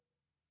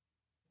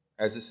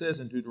As it says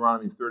in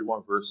Deuteronomy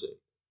 31, verse 8,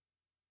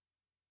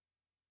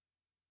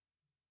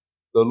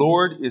 the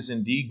Lord is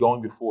indeed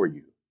going before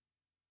you.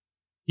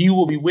 He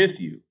will be with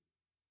you.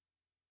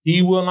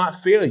 He will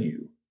not fail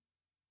you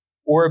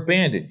or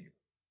abandon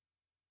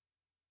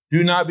you.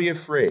 Do not be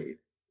afraid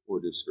or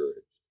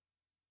discouraged.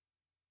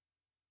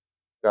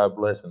 God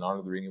bless and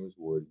honor the reading of his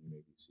word. You may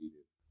be seated.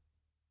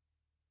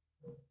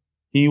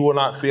 He will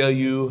not fail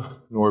you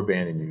nor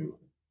abandon you.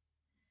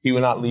 He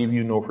will not leave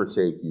you nor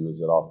forsake you, as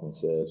it often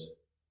says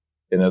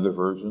in other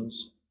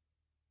versions.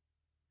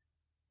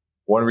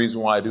 One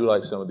reason why I do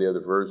like some of the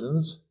other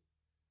versions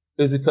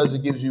is because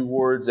it gives you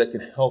words that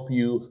can help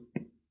you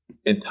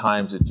in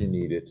times that you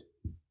need it.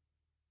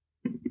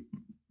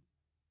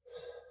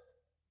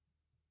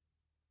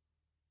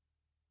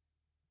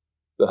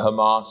 The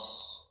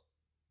Hamas,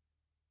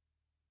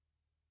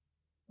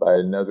 by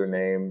another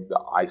name, the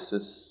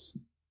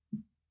ISIS,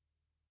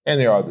 and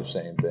they are the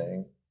same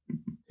thing.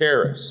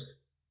 Terrorist.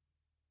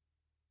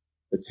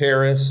 The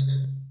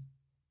terrorist,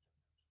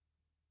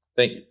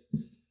 thank you.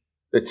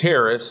 The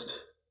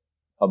terrorist,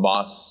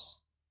 Hamas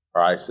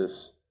or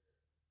ISIS,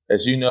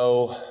 as you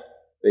know,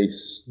 they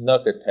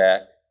snuck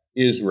attacked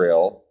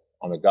Israel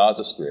on the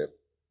Gaza Strip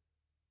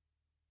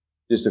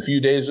just a few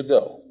days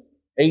ago,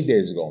 8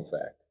 days ago, in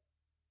fact.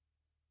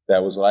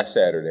 That was last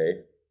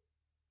Saturday.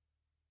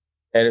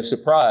 And it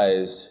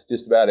surprised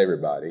just about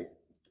everybody.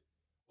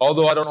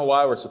 Although I don't know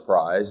why we're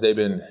surprised. They've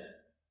been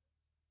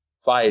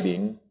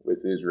fighting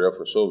with Israel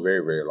for so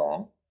very, very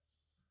long.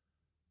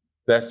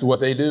 That's what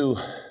they do.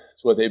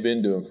 It's what they've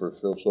been doing for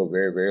so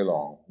very, very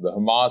long. The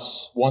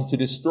Hamas want to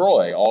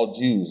destroy all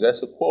Jews.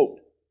 That's the quote.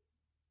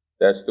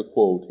 That's the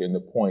quote and the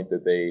point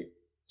that they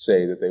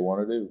say that they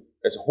want to do.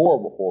 It's a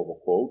horrible, horrible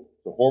quote.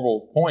 It's a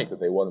horrible point that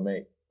they want to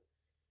make.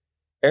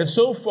 And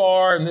so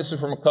far, and this is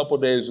from a couple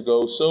of days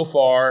ago, so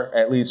far,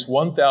 at least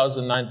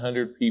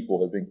 1,900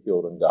 people have been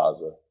killed in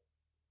Gaza.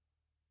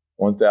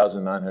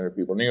 1,900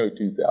 people, nearly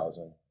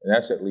 2,000. And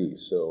that's at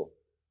least. So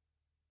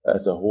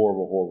that's a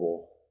horrible,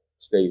 horrible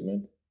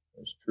statement.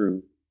 It's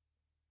true.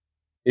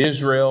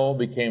 Israel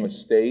became a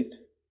state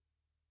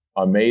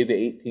on May the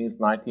 18th,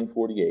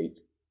 1948,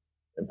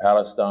 and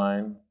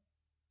Palestine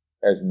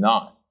has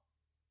not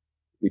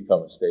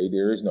become a state.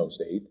 There is no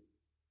state.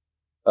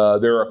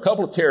 There are a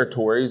couple of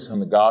territories on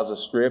the Gaza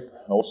Strip,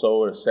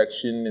 also a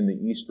section in the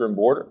eastern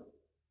border,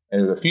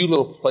 and there's a few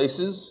little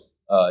places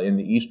in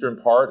the eastern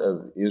part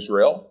of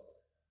Israel,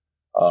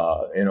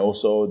 and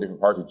also different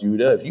parts of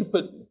Judah. If you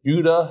put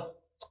Judah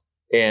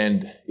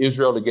and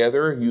Israel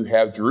together, you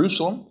have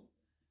Jerusalem,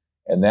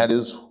 and that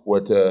is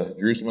what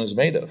Jerusalem is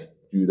made of,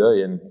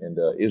 Judah and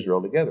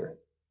Israel together.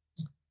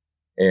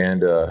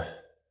 And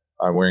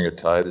I'm wearing a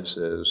tie that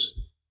says,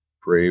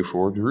 "Pray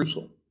for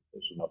Jerusalem."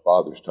 This is my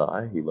father's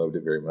tie. He loved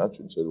it very much,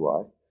 and so do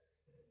I.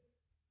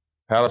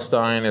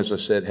 Palestine, as I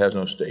said, has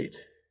no state.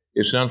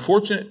 It's an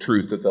unfortunate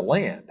truth that the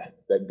land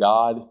that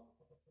God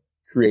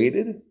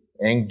created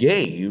and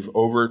gave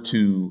over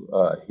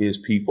to his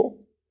people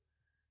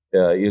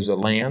is a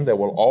land that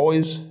will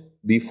always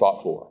be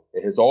fought for.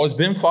 It has always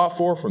been fought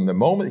for from the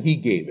moment he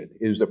gave it.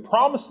 It is the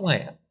promised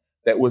land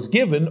that was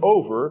given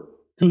over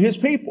to his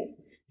people.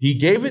 He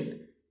gave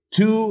it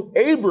to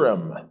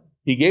Abram.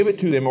 He gave it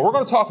to them, and we're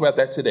going to talk about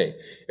that today.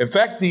 In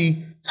fact,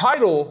 the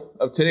title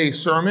of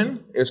today's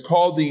sermon is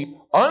called The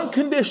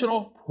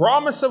Unconditional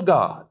Promise of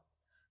God.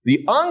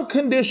 The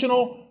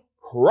Unconditional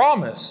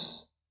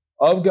Promise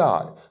of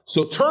God.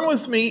 So turn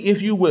with me,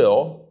 if you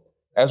will,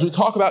 as we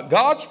talk about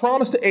God's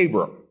promise to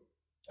Abram.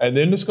 And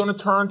then it's going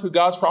to turn to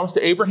God's promise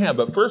to Abraham.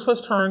 But first,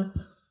 let's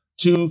turn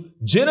to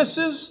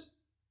Genesis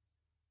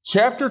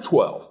chapter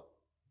 12.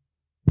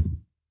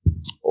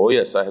 Oh,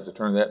 yes, I have to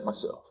turn that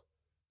myself.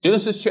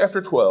 Genesis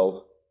chapter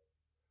 12,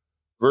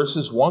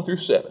 verses 1 through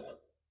 7.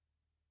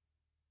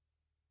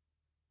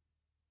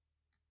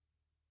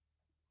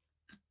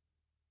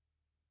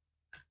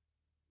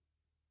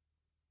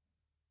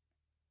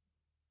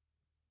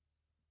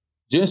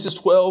 Genesis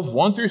 12,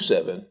 1 through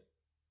 7.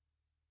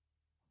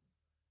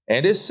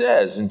 And it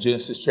says in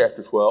Genesis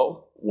chapter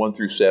 12, 1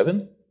 through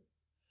 7,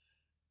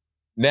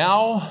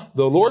 "Now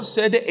the Lord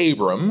said to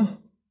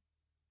Abram,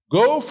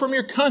 go from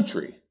your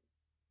country,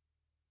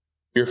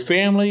 your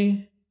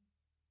family,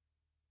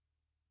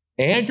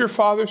 and your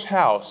father's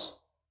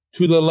house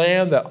to the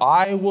land that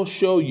I will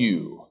show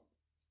you."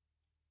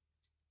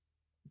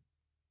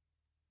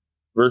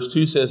 Verse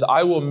 2 says,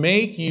 "I will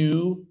make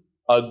you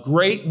a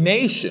great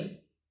nation.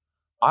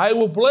 I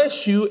will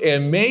bless you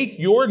and make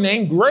your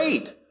name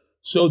great,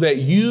 so that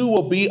you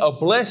will be a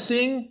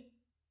blessing,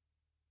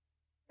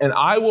 and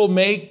I will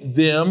make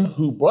them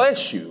who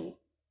bless you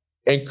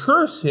and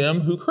curse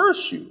him who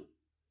curse you.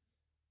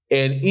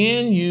 And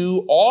in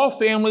you all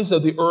families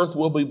of the earth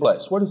will be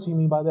blessed." What does he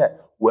mean by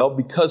that? Well,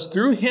 because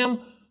through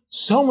him,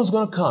 someone's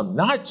going to come.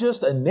 Not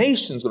just a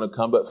nation's going to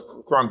come, but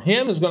from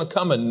him is going to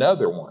come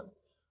another one.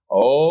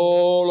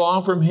 Oh,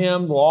 long from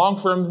him, long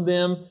from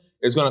them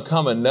is going to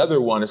come another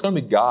one. It's going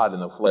to be God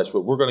in the flesh,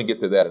 but we're going to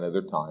get to that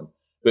another time.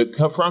 But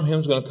from him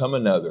is going to come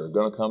another,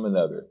 going to come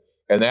another.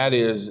 And that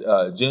is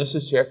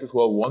Genesis chapter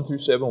 12, 1 through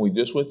 7. We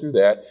just went through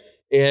that.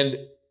 And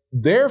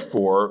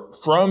therefore,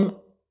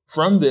 from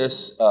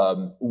this,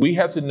 we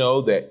have to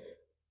know that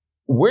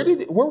where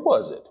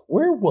was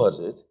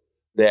it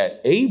that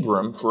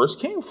Abram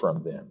first came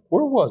from then?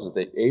 Where was it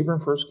that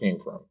Abram first came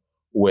from?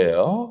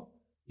 Well,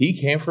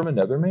 he came from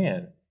another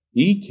man.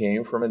 He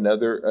came from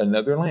another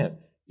land.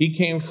 He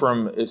came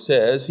from, it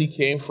says, he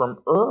came from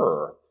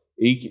Ur.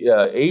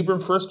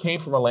 Abram first came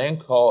from a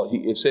land called,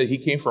 it said he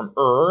came from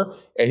Ur,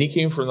 and he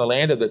came from the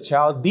land of the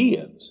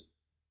Chaldeans.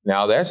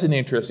 Now, that's an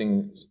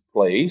interesting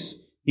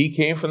place. He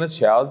came from the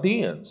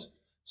Chaldeans.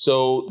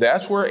 So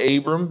that's where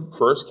Abram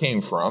first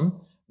came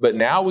from. But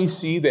now we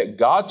see that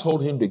God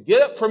told him to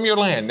get up from your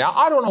land. Now,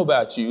 I don't know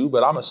about you,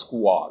 but I'm a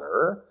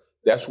squatter.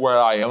 That's where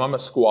I am. I'm a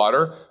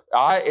squatter.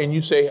 And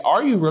you say,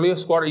 are you really a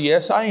squatter?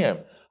 Yes, I am.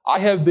 I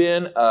have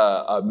been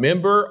a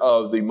member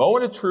of the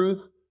Moment of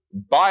Truth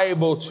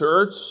Bible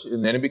Church,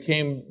 and then it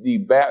became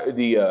the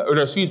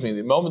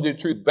Moment of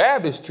Truth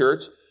Baptist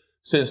Church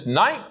since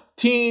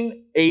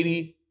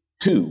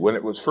 1982 when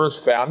it was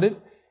first founded.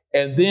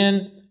 And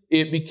then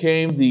it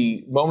became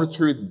the Moment of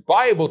Truth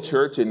Bible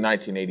Church in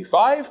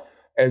 1985.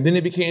 And then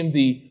it became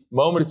the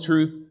Moment of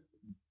Truth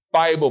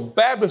Bible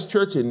Baptist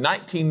Church in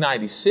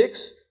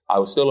 1996. I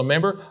was still a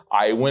member.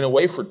 I went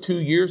away for 2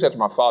 years after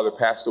my father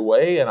passed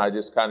away, and I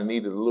just kind of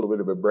needed a little bit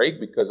of a break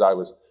because I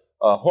was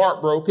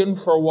heartbroken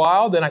for a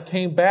while. Then I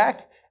came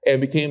back and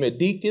became a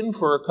deacon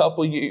for a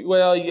couple years,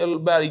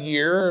 about a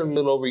year, a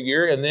little over a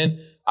year. And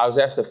then I was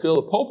asked to fill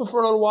the pulpit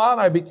for a little while,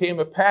 and I became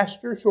a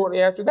pastor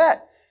shortly after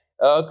that,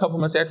 a couple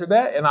months after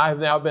that. And I've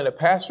now been a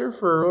pastor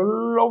for a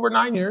little over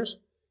 9 years.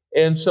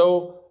 And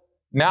so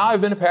now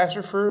I've been a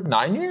pastor for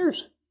 9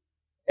 years.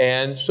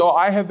 And so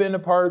I have been a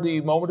part of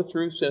the Moment of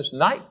Truth since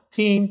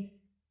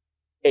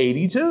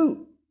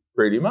 1982,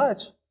 pretty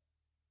much.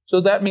 So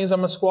that means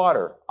I'm a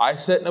squatter. I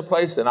sit in a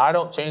place and I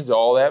don't change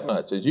all that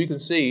much, as you can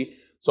see.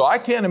 So I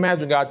can't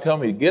imagine God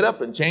telling me to get up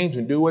and change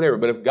and do whatever.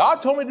 But if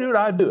God told me to do it,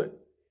 I'd do it.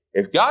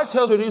 If God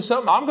tells me to do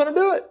something, I'm going to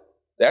do it.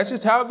 That's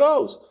just how it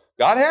goes.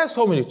 God has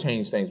told me to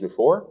change things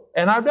before,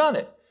 and I've done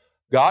it.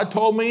 God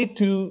told me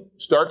to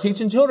start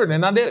teaching children,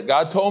 and I did it.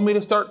 God told me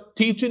to start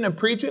teaching and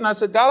preaching, and I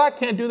said, God, I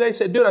can't do that. He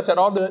said, do it. I said,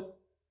 I'll do it.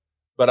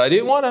 But I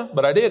didn't want to,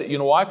 but I did it. You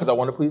know why? Because I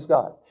want to please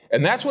God.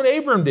 And that's what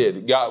Abram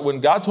did.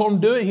 When God told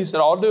him to do it, he said,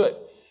 I'll do it.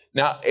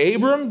 Now,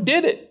 Abram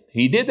did it.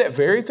 He did that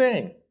very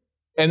thing.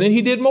 And then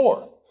he did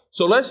more.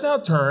 So let's now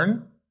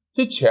turn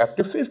to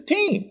chapter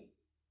 15.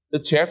 The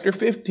chapter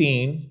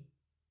 15,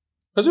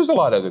 because there's a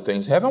lot of other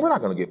things happening. We're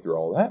not going to get through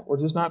all that. We're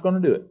just not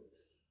going to do it.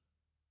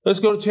 Let's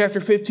go to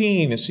chapter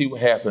 15 and see what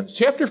happens.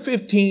 Chapter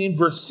 15,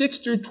 verse 6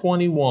 through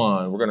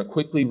 21. We're going to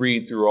quickly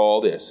read through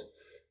all this.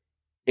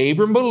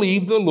 Abram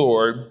believed the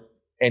Lord,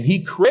 and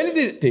he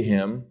credited it to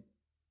him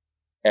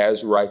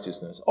as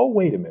righteousness. Oh,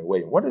 wait a minute.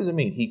 What does it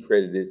mean he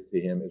credited it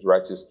to him as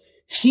righteousness?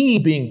 He,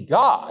 being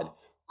God,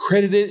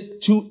 credited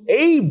it to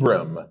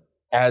Abram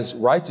as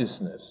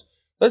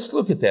righteousness. Let's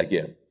look at that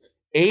again.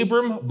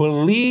 Abram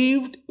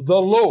believed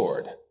the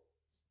Lord.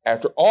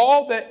 After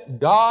all that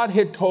God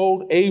had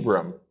told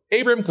Abram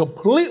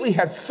completely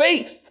had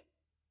faith.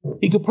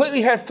 He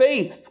completely had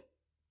faith.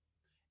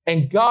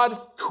 And God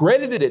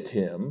credited it to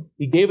him.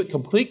 He gave it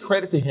complete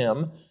credit to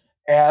him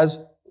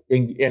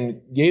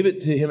and gave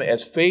it to him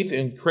as faith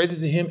and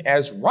credited him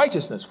as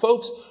righteousness.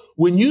 Folks,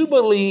 when you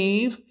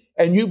believe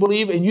and you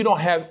don't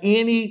have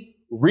any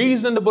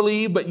reason to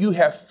believe, but you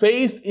have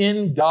faith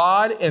in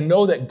God and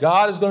know that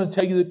God is going to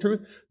tell you the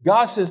truth,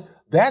 God says,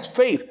 that's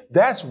faith.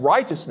 That's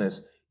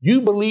righteousness.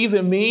 You believe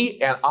in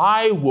me, and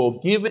I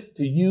will give it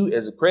to you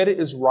as a credit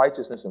as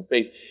righteousness and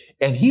faith.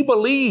 And he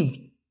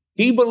believed.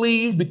 He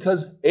believed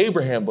because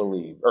Abram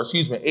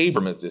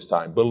at this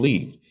time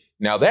believed.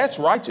 Now that's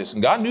righteous,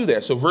 and God knew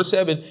that. So verse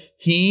 7,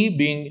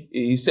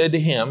 he said to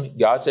him,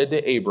 God said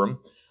to Abram,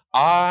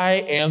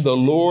 I am the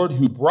Lord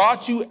who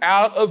brought you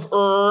out of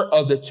Ur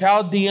of the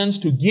Chaldeans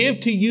to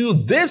give to you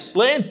this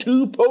land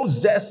to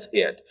possess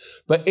it.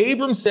 But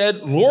Abram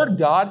said, Lord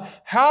God,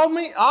 how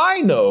may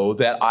I know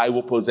that I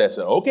will possess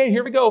it? Okay,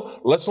 here we go.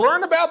 Let's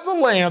learn about the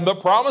land, the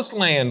promised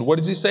land. What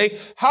does he say?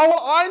 How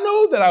will I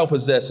know that I will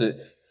possess it?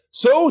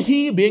 So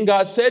he, being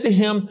God, said to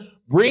him,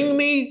 bring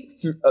me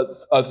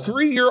a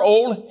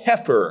 3-year-old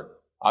heifer.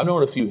 I've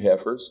known a few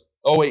heifers.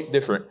 Oh, wait,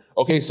 different.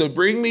 Okay, so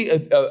bring me a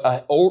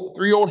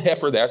 3-year-old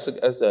heifer, that's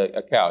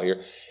a cow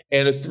here,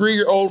 and a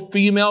 3-year-old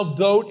female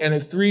goat, and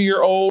a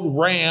 3-year-old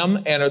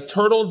ram, and a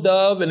turtle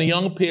dove, and a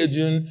young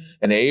pigeon.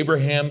 And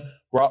Abraham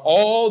brought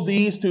all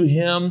these to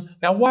him.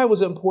 Now, why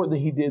was it important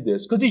that he did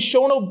this? Because he's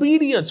shown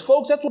obedience.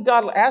 Folks, that's what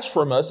God asks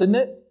from us, isn't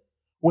it?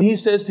 When he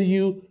says to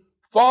you,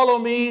 follow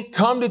me,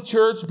 come to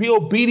church, be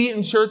obedient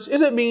in church,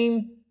 does it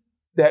mean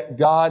that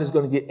God is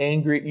going to get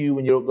angry at you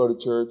when you don't go to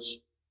church?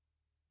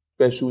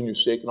 Especially when you're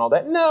sick and all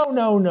that.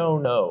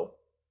 No.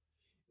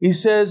 He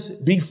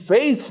says, be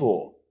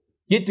faithful.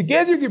 Get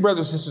together with your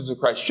brothers and sisters in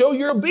Christ. Show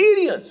your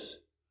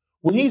obedience.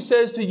 When he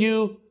says to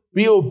you,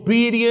 be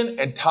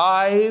obedient and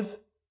tithe,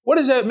 what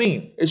does that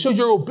mean? It shows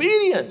your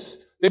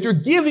obedience, that you're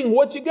giving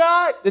what you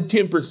got, the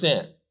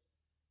 10%.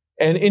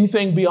 And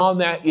anything beyond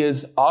that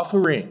is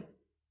offering.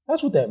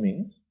 That's what that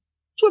means.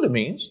 That's what it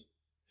means.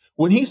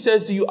 When he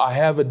says to you, I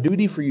have a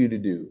duty for you to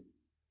do,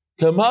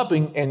 come up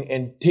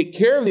and take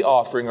care of the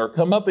offering, or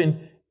come up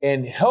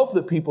and help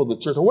the people of the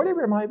church, or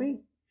whatever it might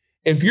be.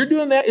 If you're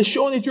doing that, it's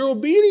showing that you're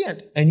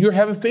obedient and you're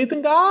having faith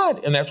in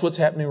God. And that's what's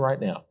happening right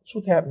now. That's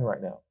what's happening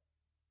right now.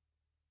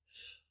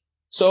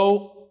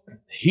 So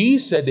he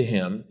said to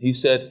him,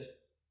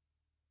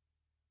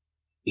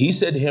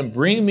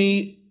 bring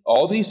me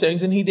all these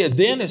things. And he did.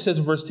 Then it says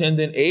in verse 10,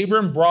 then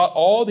Abram brought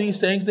all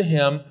these things to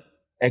him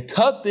and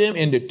cut them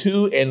into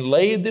two and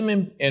laid them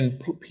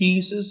in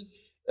pieces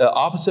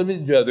opposite of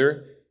each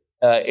other.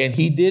 And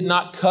he did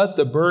not cut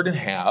the bird in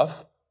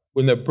half.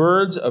 When the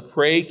birds of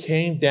prey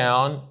came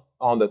down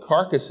on the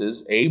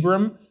carcasses,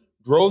 Abram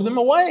drove them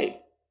away.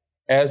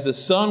 As the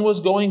sun was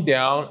going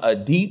down, a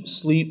deep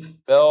sleep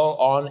fell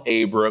on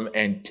Abram,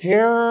 and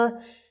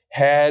terror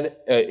and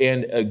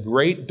a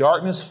great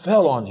darkness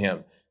fell on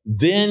him.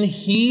 Then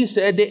he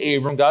said to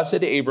Abram, God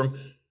said to Abram,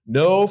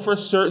 know for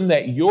certain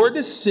that your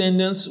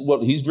descendants,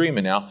 well, he's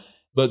dreaming now,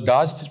 but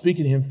God's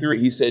speaking to him through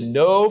it. He said,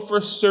 know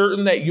for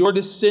certain that your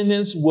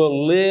descendants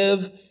will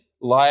live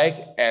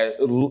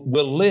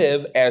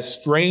as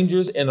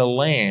strangers in a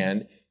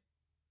land.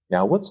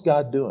 Now, what's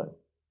God doing?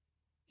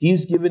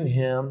 He's given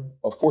him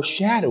a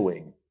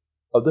foreshadowing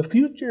of the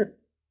future.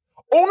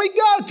 Only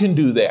God can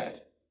do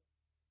that.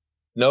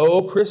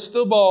 No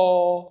crystal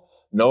ball,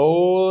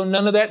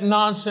 none of that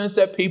nonsense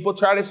that people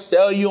try to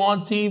sell you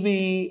on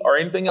TV or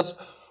anything else.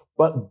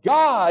 But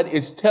God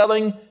is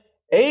telling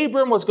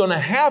Abram what's going to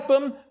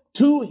happen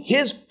to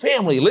his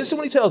family. Listen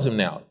what he tells him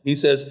now. He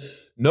says,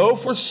 know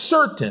for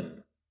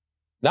certain,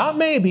 not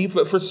maybe,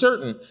 but for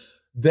certain,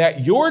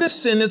 that your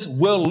descendants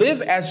will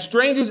live as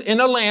strangers in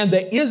a land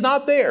that is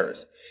not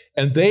theirs,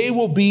 and they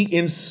will be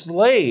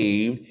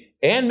enslaved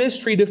and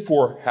mistreated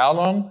for how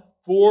long?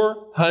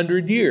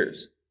 400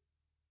 years.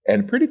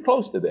 And pretty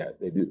close to that,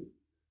 they do.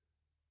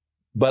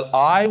 But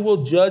I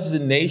will judge the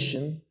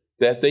nation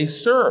that they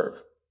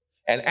serve,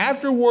 and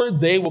afterward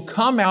they will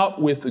come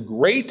out with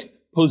great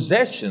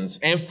possessions.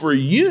 And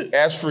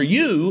as for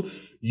you,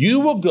 you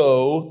will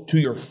go to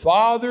your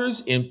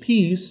fathers in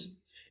peace,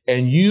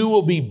 and you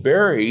will be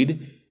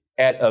buried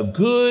at a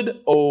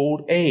good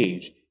old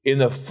age. In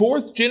the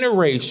fourth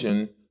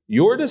generation,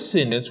 your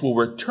descendants will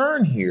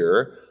return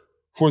here,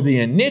 for the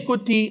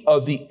iniquity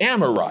of the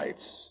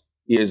Amorites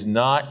is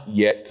not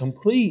yet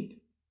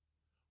complete.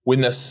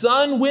 When the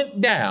sun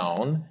went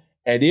down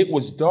and it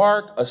was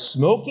dark, a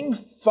smoking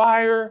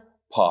fire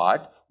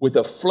pot with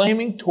a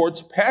flaming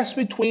torch passed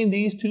between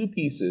these two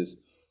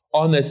pieces.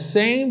 On the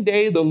same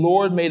day, the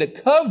Lord made a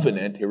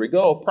covenant, here we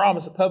go, a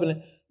promise, a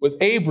covenant with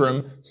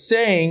Abram,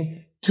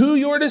 saying, to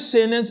your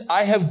descendants,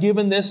 I have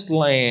given this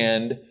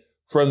land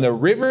from the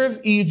river of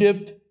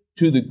Egypt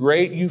to the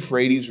great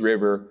Euphrates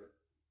River,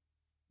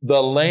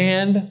 the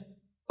land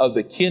of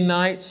the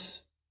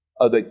Kenites,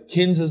 of the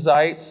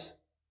Kenizzites,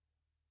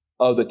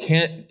 of the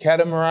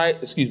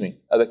Kadmonites,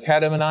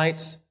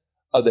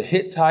 of the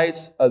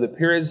Hittites, of the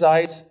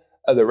Perizzites,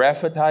 of the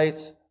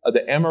Rephaites, of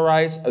the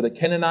Amorites, of the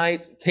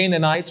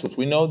Canaanites, which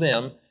we know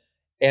them,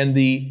 and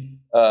the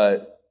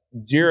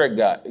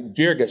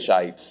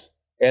Girgashites,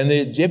 and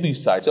the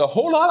Jebusites, a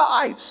whole lot of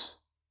ites.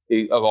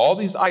 Of all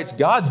these ites,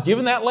 God's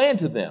given that land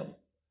to them.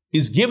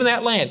 He's given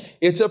that land.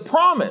 It's a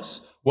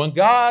promise. When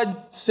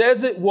God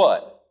says it,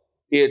 what?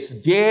 It's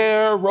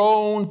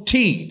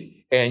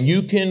guaranteed, and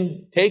you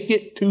can take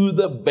it to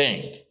the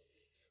bank.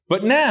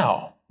 But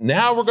now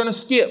we're going to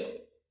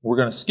skip. We're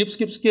going to skip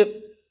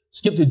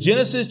to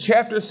Genesis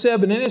chapter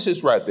 7, and this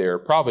is right there,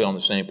 probably on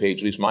the same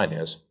page, at least mine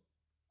is.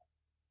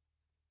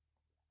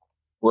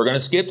 We're going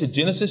to skip to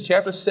Genesis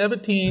chapter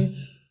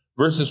 17,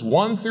 verses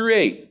 1 through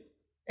 8.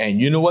 And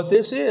you know what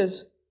this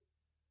is?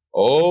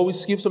 Oh, we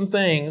skip some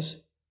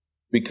things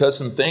because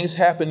some things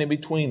happened in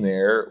between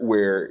there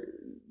where,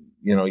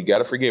 you got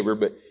to forgive her,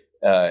 but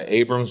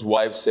Abram's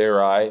wife,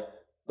 Sarai,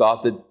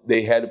 thought that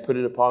they had to put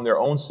it upon their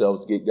own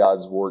selves to get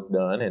God's work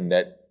done, and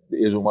that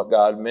isn't what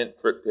God meant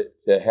for it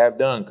to have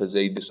done, because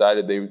they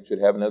decided they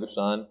should have another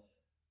son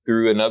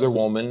through another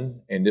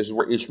woman, and this is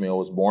where Ishmael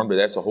was born, but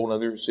that's a whole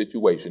other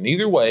situation.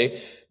 Either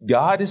way,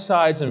 God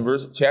decides in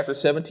chapter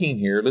 17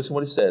 here, listen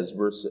what it says,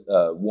 verse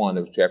 1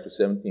 of chapter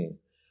 17.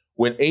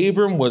 When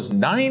Abram was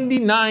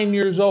 99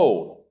 years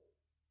old,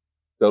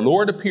 the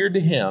Lord appeared to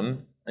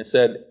him and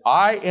said,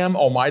 I am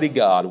Almighty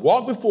God.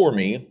 Walk before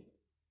me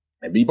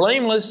and be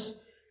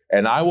blameless,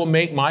 and I will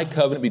make my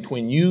covenant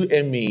between you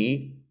and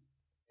me,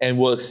 and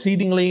will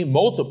exceedingly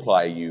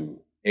multiply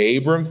you.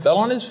 Abram fell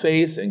on his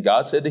face, and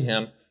God said to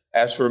him,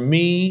 as for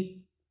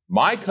me,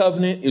 my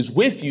covenant is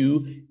with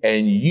you,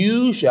 and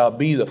you shall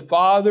be the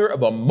father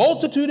of a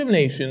multitude of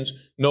nations.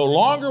 No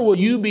longer will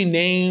you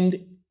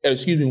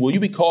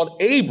be called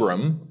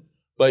Abram,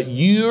 but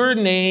your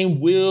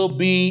name will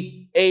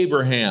be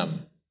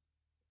Abraham.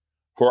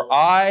 For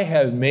I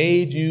have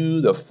made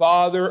you the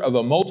father of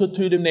a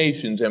multitude of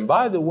nations. And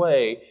by the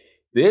way,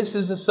 this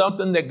is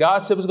something that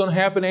God said was going to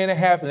happen, and it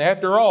happened.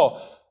 After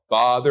all,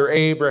 Father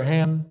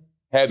Abraham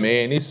have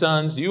many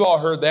sons. You all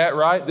heard that,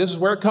 right? This is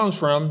where it comes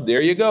from.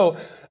 There you go.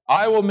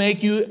 I will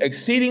make you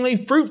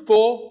exceedingly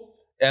fruitful,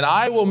 and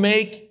I will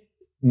make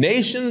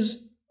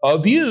nations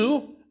of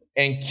you,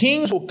 and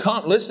kings will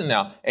come. Listen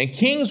now, and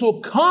kings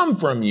will come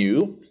from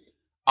you.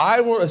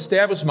 I will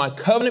establish my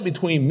covenant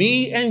between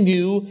me and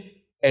you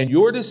and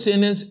your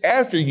descendants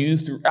after you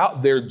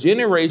throughout their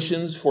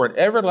generations for an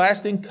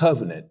everlasting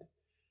covenant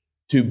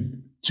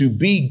to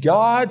be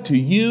God to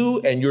you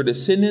and your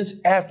descendants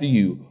after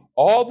you.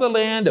 All the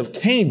land of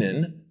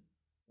Canaan,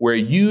 where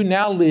you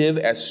now live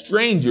as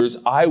strangers,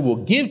 I will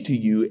give to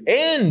you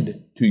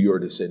and to your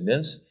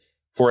descendants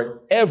for an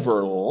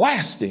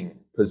everlasting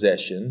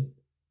possession,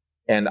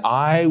 and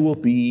I will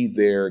be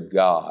their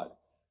God.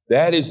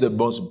 That is the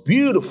most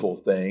beautiful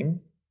thing,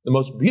 the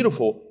most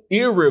beautiful,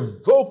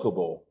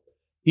 irrevocable.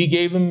 He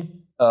gave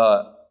him,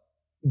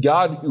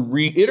 God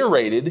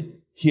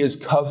reiterated his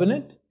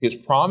covenant, his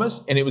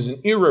promise, and it was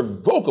an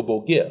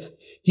irrevocable gift.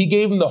 He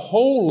gave him the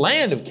whole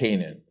land of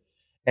Canaan.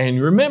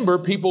 And remember,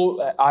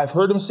 people, I've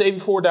heard them say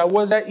before, that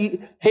was that,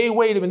 hey,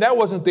 wait a minute, that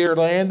wasn't their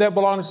land, that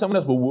belonged to someone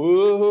else. But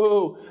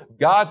whoa,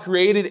 God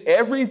created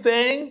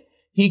everything.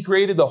 He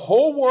created the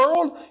whole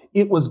world.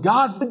 It was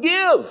God's to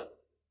give.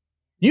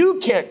 You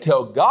can't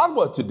tell God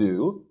what to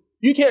do.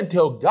 You can't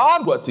tell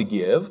God what to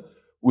give.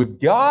 When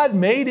God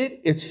made it,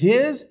 it's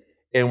His.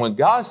 And when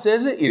God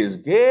says it, it is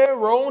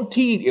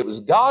guaranteed. It was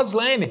God's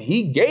land and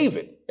He gave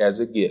it as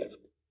a gift.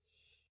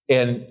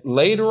 And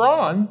later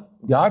on,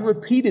 God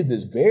repeated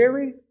this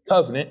very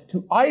covenant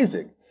to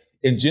Isaac.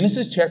 In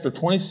Genesis chapter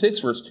 26,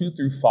 verse 2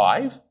 through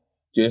 5,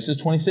 Genesis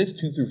 26,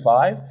 2 through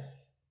 5,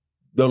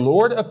 the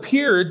Lord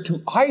appeared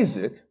to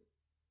Isaac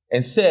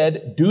and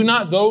said, do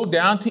not go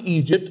down to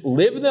Egypt,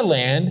 live in the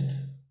land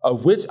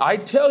of which I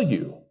tell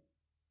you.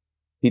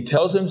 He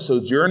tells him,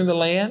 sojourn in the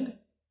land,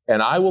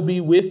 and I will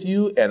be with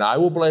you, and I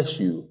will bless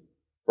you.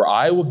 For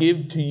I will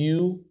give to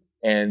you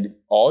and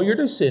all your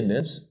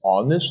descendants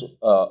on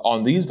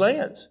these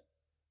lands.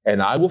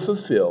 And I will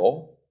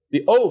fulfill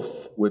the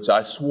oath which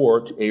I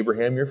swore to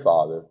Abraham your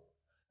father.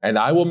 And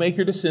I will make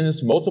your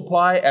descendants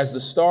multiply as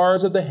the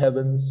stars of the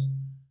heavens.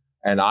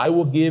 And I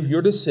will give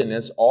your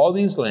descendants all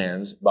these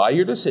lands. By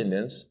your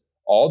descendants,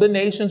 all the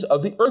nations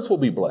of the earth will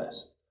be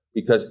blessed,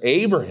 because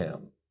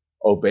Abraham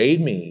obeyed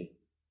me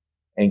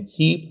and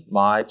keep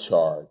my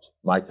charge,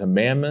 my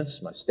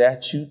commandments, my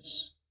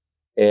statutes,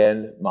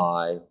 and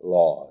my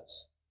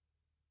laws.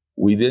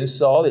 We then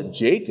saw that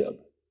Jacob,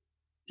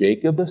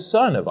 the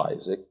son of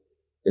Isaac,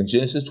 in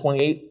Genesis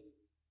 28,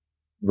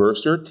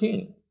 verse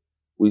 13,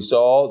 we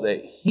saw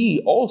that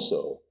he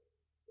also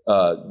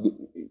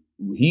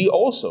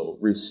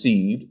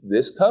received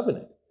this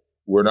covenant.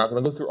 We're not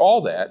going to go through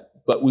all that,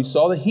 but we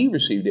saw that he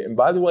received it. And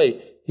by the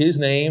way, his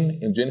name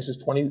in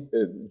Genesis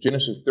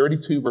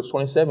 32, verse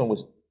 27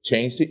 was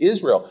changed to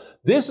Israel.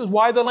 This is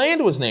why the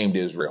land was named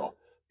Israel,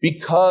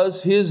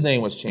 because his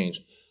name was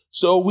changed.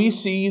 So we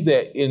see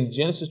that in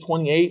Genesis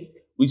 28,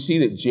 we see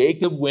that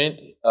Jacob went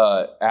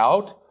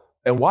out.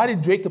 And why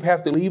did Jacob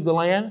have to leave the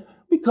land?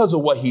 Because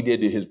of what he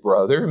did to his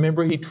brother.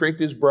 Remember, he tricked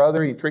his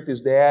brother, he tricked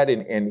his dad,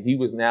 and he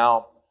was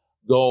now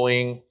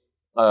going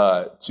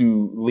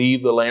to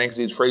leave the land because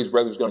he was afraid his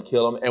brother was going to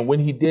kill him. And when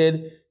he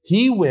did,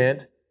 he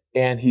went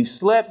and he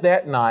slept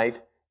that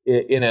night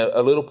in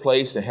a little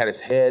place and had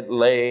his head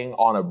laying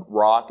on a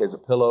rock as a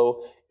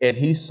pillow. And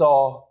he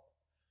saw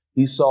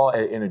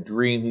in a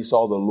dream, he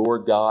saw the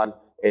Lord God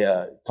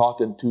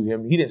talking to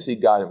him. He didn't see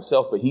God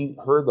himself, but he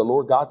heard the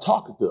Lord God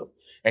talking to him.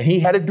 And he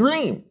had a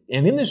dream.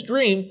 And in this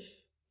dream,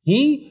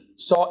 he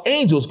saw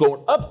angels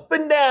going up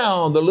and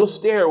down the little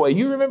stairway.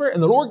 You remember?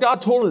 And the Lord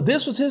God told him that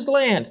this was his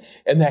land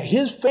and that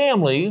his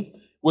family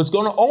was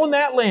going to own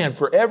that land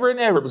forever and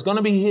ever. It was going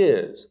to be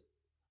his.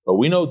 But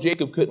we know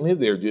Jacob couldn't live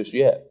there just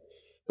yet.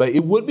 But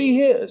it would be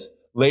his.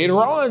 Later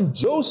on,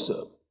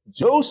 Joseph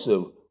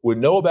would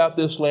know about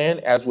this land,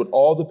 as would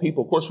all the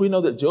people. Of course, we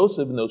know that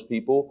Joseph and those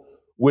people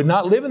would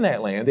not live in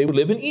that land. They would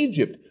live in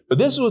Egypt. But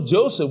this is what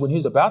Joseph, when he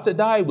was about to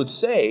die, would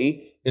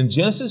say in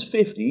Genesis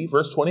 50,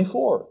 verse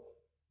 24.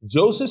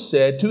 Joseph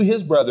said to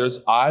his brothers,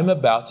 I'm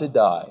about to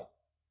die.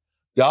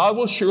 God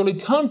will surely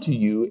come to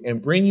you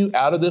and bring you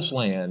out of this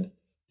land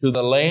to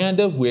the land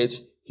of which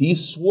he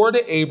swore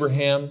to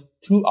Abraham,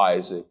 to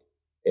Isaac,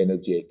 and to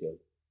Jacob.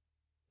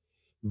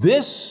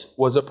 This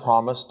was a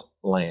promised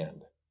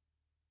land.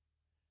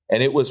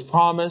 And it was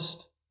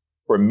promised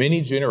for many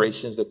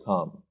generations to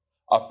come.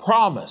 A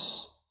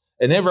promise,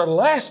 an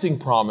everlasting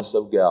promise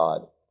of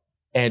God.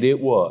 And it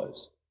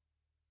was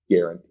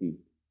guaranteed.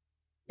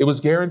 It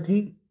was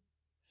guaranteed.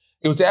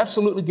 It was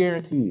absolutely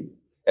guaranteed.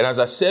 And as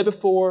I said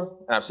before,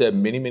 and I've said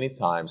many, many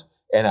times,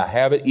 and I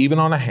have it even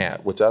on a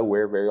hat, which I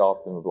wear very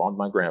often, it belonged to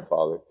my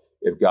grandfather.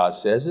 If God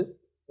says it,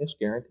 it's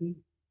guaranteed.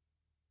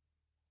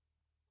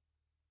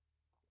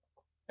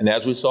 And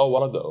as we saw a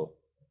while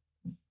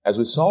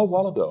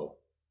ago,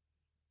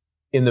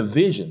 in the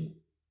vision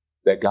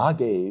that God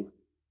gave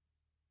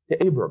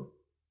to Abram,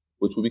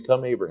 which would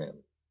become Abraham,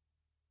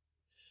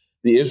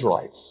 the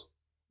Israelites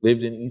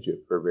lived in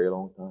Egypt for a very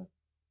long time.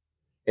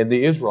 And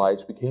the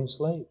Israelites became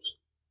slaves.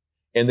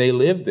 And they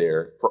lived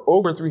there for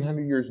over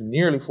 300 years,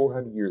 nearly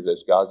 400 years,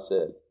 as God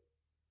said.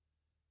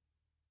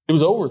 It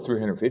was over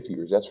 350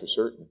 years, that's for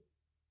certain.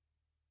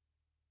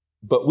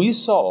 But we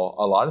saw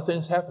a lot of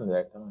things happen at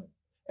that time.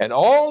 And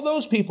all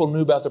those people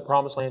knew about the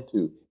promised land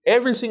too.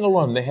 Every single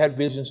one, they had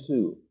visions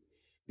too.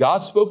 God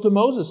spoke to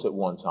Moses at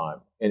one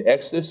time in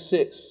Exodus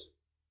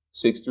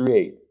 6 through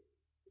 8.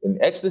 In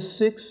Exodus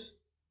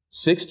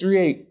 6 through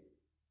 8,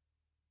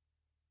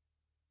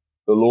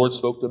 the Lord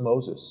spoke to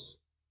Moses.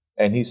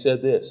 And he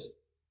said this,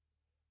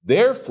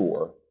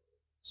 "Therefore,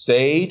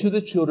 say to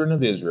the children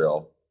of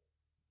Israel,"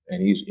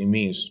 and it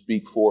means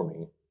speak for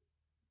me.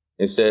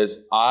 It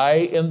says,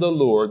 "I am the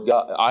Lord,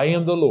 God, I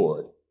am the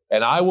Lord,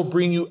 and I will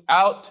bring you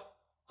out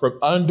from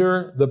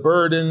under the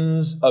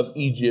burdens of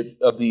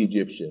Egypt, of the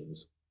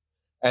Egyptians.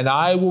 And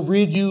I will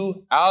rid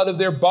you out of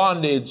their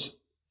bondage,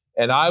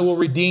 and I will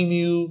redeem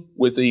you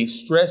with a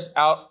stretched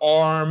out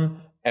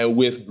arm and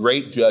with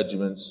great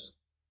judgments.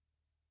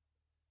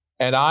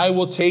 And I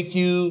will take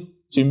you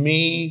to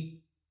me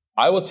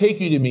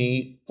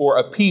for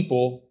a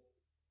people,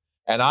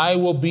 and I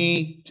will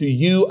be to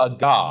you a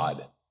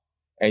God.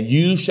 And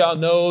you shall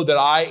know that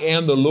I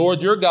am the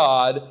Lord your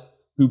God,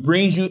 who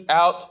brings you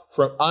out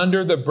from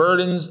under the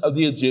burdens of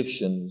the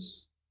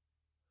Egyptians.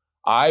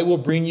 I will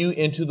bring you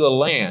into the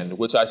land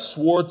which I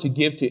swore to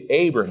give to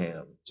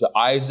Abraham, to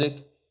Isaac,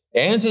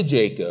 and to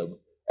Jacob,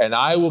 and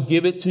I will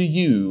give it to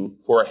you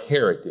for a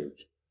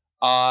heritage.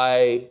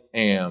 I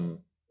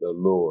am the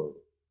Lord."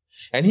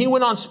 And he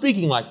went on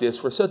speaking like this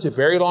for such a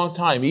very long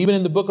time, even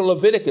in the book of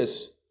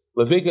Leviticus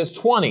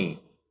 20,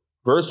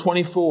 verse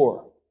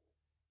 24.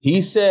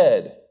 He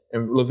said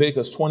in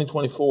Leviticus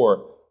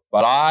 20:24,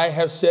 "But I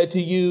have said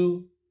to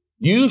you,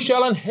 you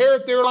shall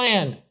inherit their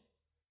land,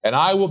 and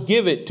I will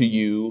give it to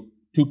you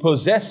to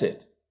possess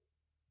it,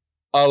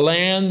 a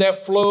land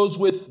that flows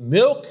with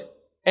milk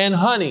and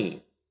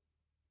honey.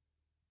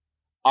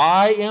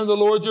 I am the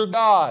Lord your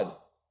God,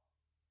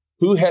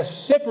 who has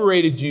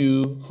separated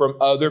you from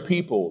other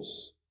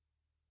peoples."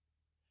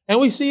 And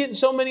we see it in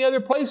so many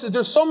other places.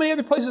 There's so many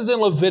other places in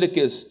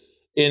Leviticus,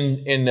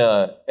 in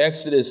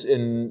Exodus,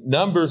 in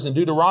Numbers, and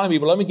Deuteronomy.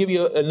 But let me give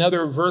you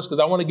another verse because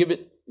I want to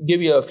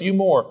give you a few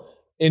more.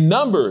 In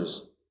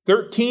Numbers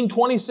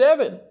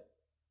 13:27,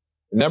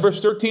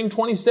 Numbers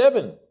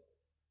 13:27,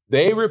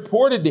 they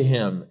reported to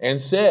him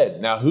and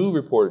said, now who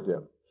reported to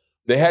him?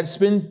 They had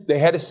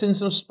to send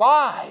some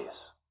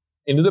spies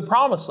into the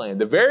promised land,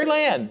 the very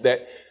land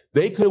that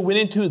they could have went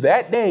into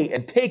that day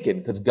and taken,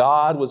 because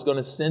God was going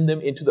to send them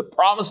into the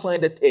promised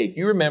land to take.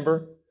 You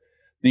remember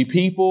the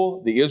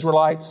people, the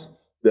Israelites,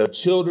 the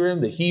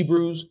children, the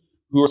Hebrews,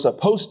 who were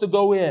supposed to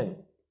go in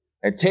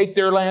and take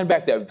their land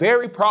back, that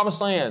very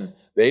promised land.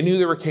 They knew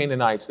there were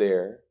Canaanites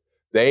there.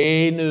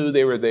 They knew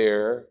they were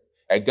there.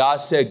 And God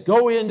said,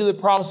 go into the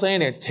promised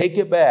land and take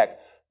it back.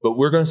 But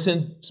we're going to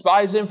send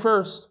spies in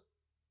first.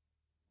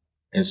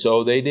 And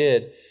so they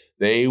did.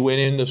 They went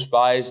in, the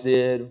spies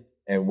did.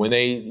 And when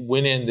they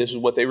went in, this is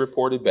what they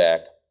reported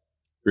back.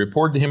 They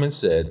reported to him and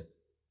said,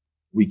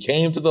 "We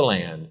came to the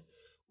land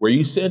where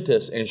you sent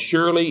us, and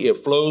surely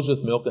it flows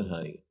with milk and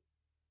honey.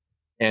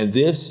 And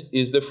this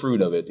is the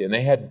fruit of it." And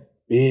they had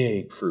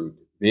big fruit,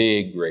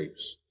 big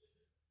grapes.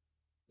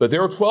 But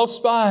there were 12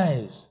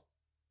 spies,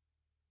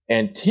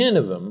 and 10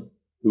 of them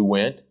who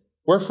went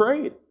were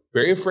afraid,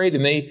 very afraid.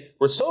 And they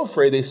were so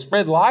afraid, they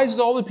spread lies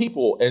to all the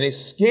people, and they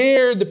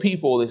scared the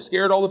people. They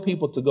scared all the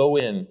people to go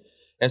in.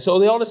 And so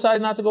they all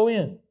decided not to go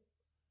in.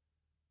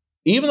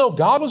 Even though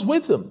God was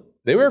with them,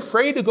 they were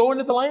afraid to go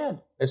into the land.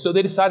 And so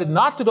they decided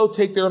not to go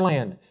take their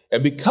land.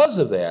 And because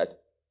of that,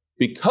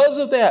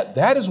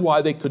 that is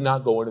why they could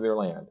not go into their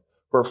land.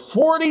 For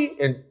 40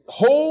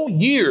 whole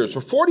years,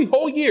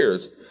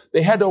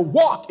 they had to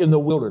walk in the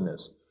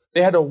wilderness.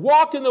 They had to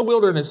walk in the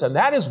wilderness, and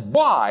that is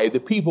why the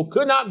people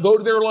could not go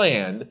to their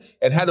land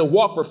and had to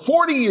walk for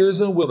 40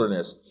 years in the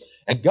wilderness.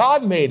 And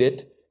God made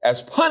it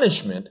as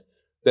punishment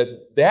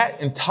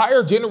that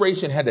entire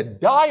generation had to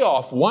die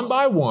off one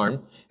by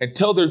one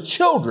until their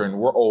children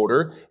were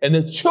older and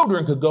the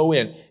children could go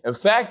in. In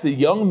fact, the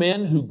young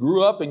men who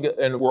grew up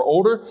and were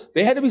older,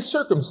 they had to be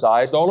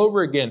circumcised all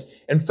over again.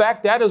 In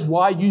fact, that is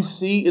why you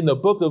see in the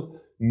book of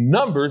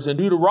Numbers and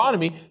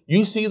Deuteronomy,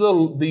 you see the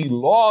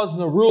laws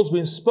and the rules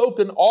being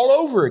spoken all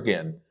over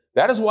again.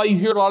 That is why you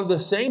hear a lot of the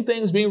same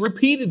things being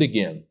repeated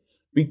again,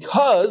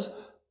 because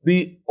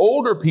the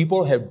older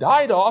people have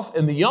died off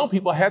and the young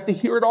people have to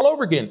hear it all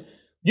over again.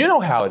 You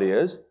know how it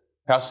is,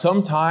 how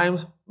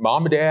sometimes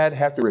mom and dad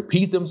have to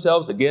repeat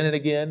themselves again and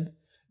again.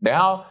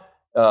 Now,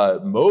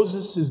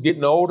 Moses is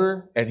getting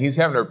older and he's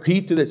having to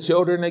repeat to the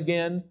children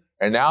again.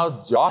 And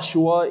now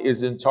Joshua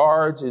is in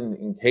charge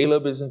and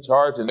Caleb is in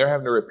charge and they're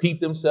having to repeat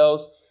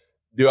themselves.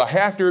 Do I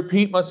have to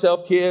repeat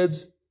myself,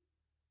 kids?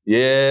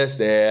 Yes,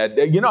 Dad.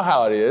 You know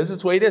how it is.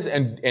 That's the way it is.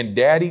 And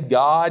Daddy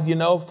God,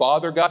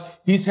 Father God,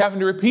 he's having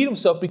to repeat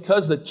himself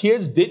because the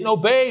kids didn't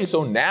obey.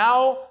 So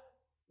now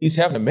he's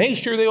having to make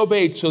sure they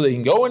obeyed so they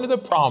can go into the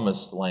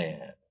promised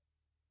land.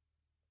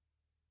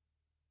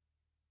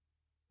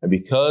 And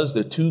because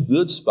the two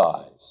good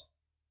spies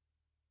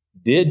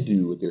did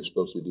do what they're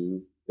supposed to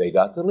do, they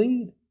got the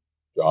lead.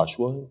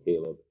 Joshua and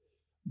Caleb.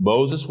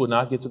 Moses would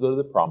not get to go to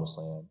the promised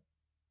land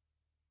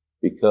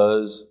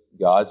because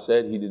God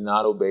said he did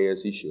not obey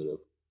as he should have.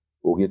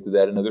 We'll get to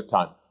that another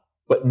time.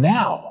 But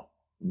now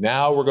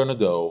we're going to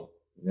go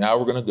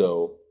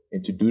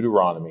into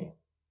Deuteronomy.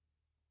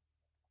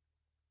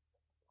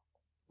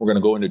 We're going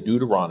to go into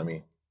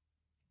Deuteronomy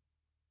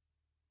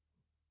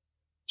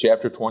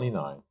chapter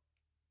 29.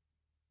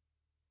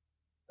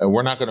 And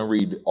we're not going to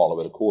read all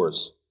of it, of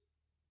course,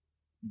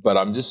 but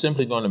I'm just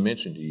simply going to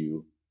mention to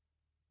you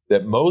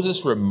that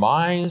Moses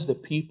reminds the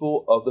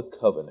people of the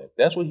covenant.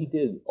 That's what he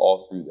did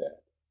all through that.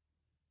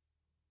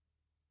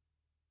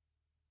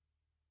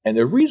 And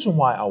the reason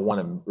why I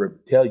want to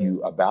tell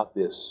you about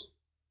this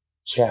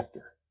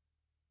chapter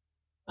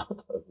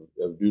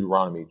of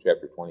Deuteronomy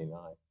chapter 29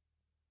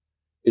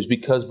 is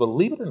because,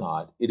 believe it or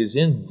not, it is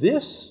in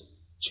this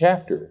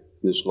chapter,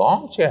 this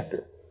long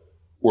chapter,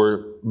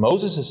 where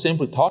Moses is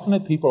simply talking to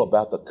people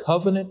about the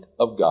covenant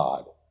of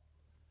God.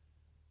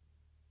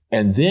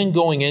 And then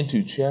going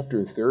into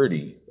chapter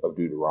 30 of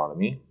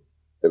Deuteronomy,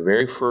 the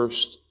very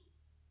first,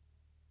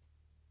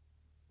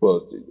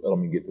 well, let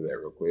me get to that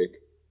real quick.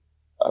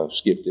 I've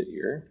skipped it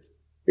here.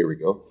 Here we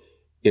go.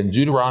 In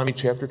Deuteronomy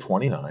chapter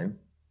 29,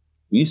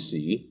 we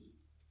see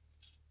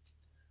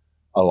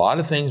a lot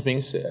of things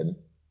being said,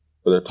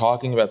 but they're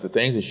talking about the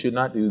things they should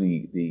not do,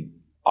 the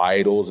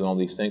idols and all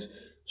these things.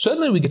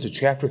 Suddenly we get to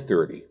chapter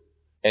 30.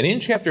 And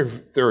in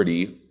chapter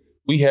 30,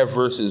 we have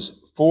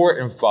verses 4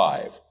 and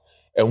 5.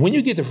 And when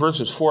you get to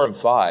verses 4 and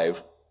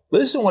 5,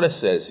 listen to what it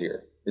says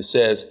here. It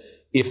says,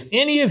 if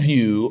any of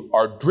you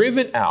are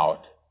driven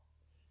out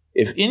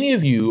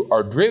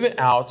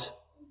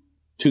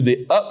to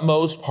the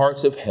utmost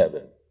parts of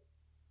heaven,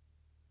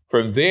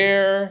 from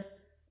there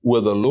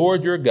will the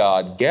Lord your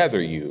God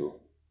gather you,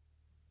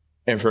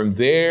 and from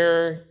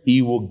there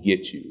he will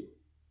get you.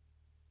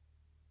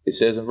 It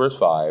says in verse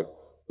 5,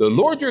 the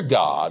Lord your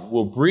God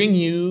will bring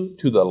you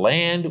to the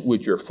land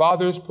which your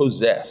fathers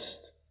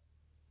possessed,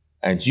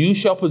 and you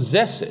shall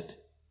possess it.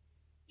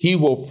 He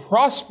will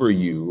prosper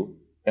you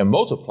and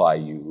multiply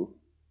you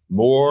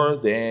more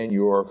than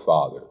your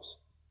fathers.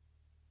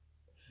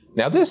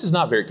 Now, this is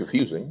not very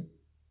confusing.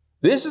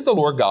 This is the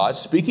Lord God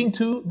speaking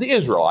to the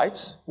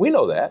Israelites. We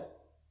know that.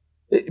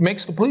 It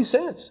makes complete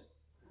sense.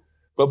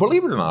 But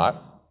believe it or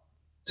not,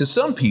 to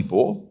some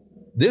people,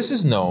 this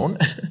is known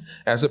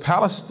as the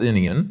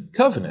Palestinian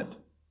covenant.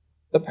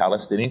 The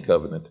Palestinian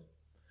covenant,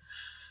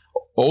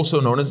 also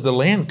known as the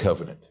land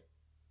covenant,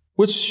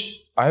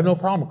 which I have no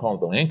problem calling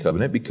it the land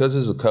covenant because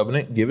it's a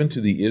covenant given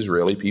to the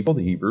Israeli people.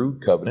 The Hebrew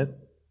covenant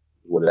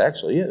is what it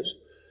actually is.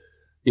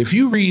 If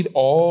you read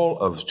all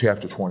of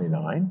chapter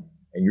 29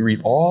 and you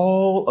read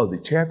all of the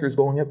chapters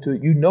going up to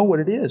it, you know what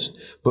it is.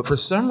 But for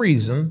some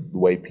reason, the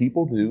way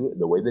people do,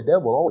 the way the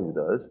devil always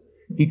does,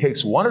 he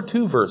takes one or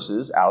two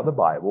verses out of the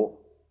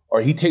Bible,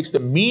 or he takes the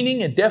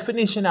meaning and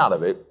definition out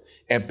of it,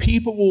 and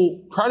people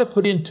will try to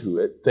put into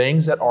it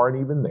things that aren't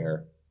even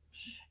there.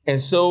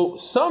 And so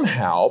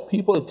somehow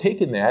people have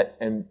taken that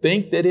and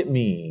think that it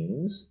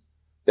means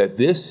that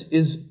this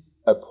is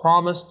a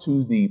promise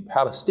to the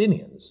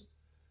Palestinians,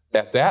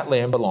 that that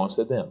land belongs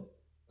to them.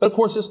 But of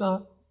course it's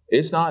not.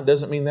 It's not. It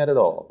doesn't mean that at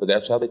all. But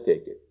that's how they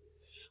take it.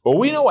 Well,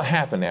 we know what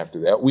happened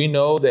after that. We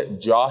know that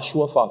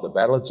Joshua fought the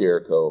Battle of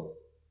Jericho.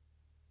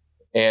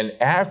 And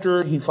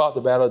after he fought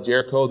the Battle of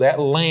Jericho, that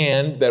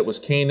land that was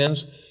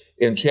Canaan's,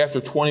 in chapter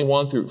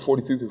 21 through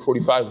 43 through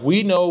 45,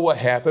 we know what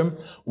happened.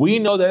 We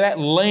know that that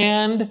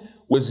land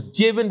was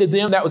given to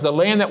them. That was a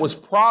land that was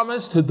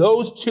promised to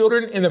those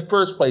children in the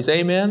first place.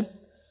 Amen?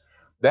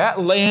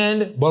 That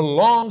land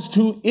belongs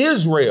to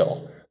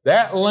Israel.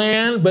 That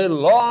land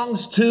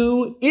belongs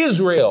to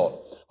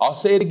Israel. I'll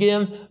say it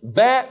again.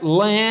 That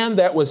land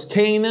that was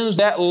Canaan's,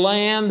 that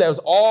land that was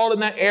all in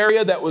that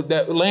area,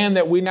 that land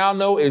that we now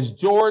know as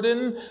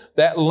Jordan,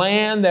 that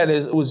land that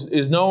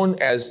is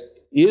known as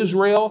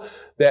Israel,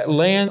 that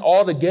land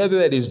altogether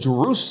that is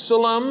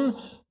Jerusalem,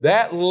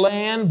 that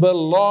land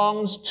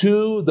belongs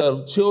to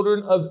the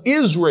children of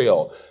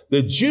Israel.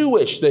 The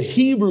Jewish, the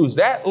Hebrews,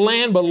 that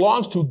land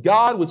belongs to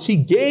God, which he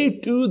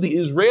gave to the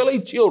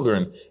Israeli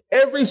children.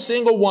 Every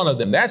single one of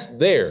them, that's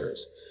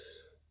theirs.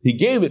 He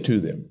gave it to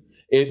them.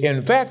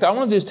 In fact, I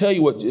want to just tell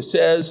you what it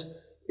says.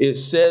 It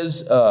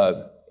says,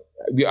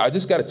 I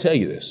just got to tell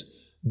you this.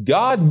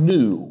 God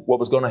knew what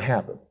was going to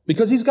happen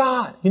because he's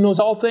God. He knows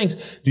all things.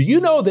 Do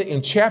you know that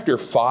in chapter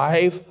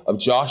 5 of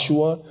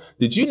Joshua,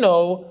 did you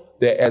know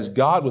that as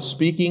God was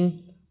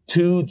speaking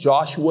to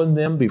Joshua and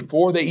them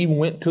before they even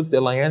went and took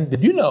the land,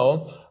 did you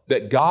know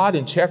that God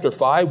in chapter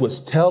 5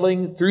 was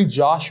telling through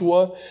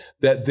Joshua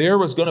that there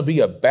was going to be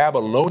a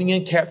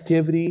Babylonian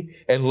captivity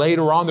and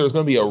later on there was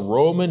going to be a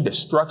Roman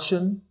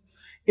destruction?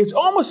 It's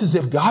almost as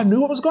if God knew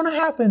what was going to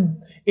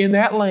happen in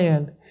that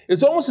land.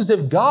 It's almost as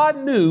if God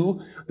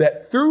knew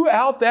that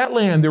throughout that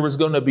land there was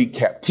going to be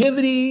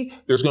captivity,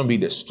 there's going to be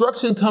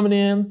destruction coming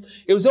in.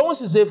 It was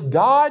almost as if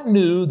God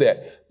knew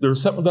that there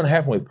was something going to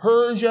happen with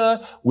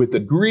Persia, with the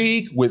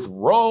Greek, with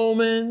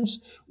Romans.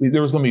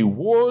 There was going to be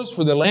wars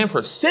for the land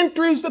for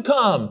centuries to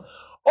come.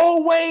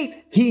 Oh,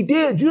 wait, he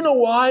did. You know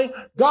why?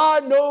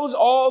 God knows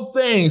all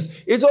things.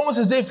 It's almost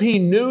as if he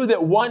knew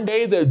that one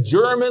day the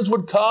Germans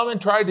would come and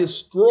try to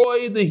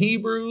destroy the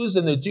Hebrews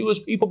and the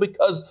Jewish people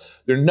because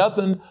they're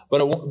nothing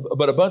but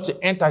a bunch of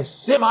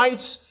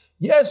anti-Semites.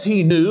 Yes,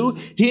 he knew.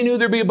 He knew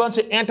there'd be a bunch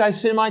of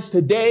anti-Semites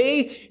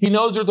today. He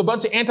knows there's a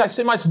bunch of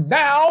anti-Semites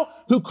now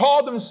who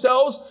call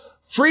themselves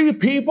free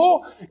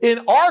people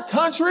in our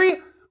country.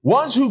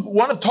 Ones who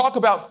want to talk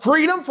about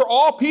freedom for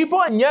all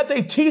people, and yet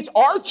they teach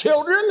our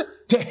children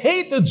to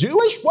hate the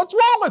Jewish? What's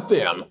wrong with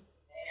them?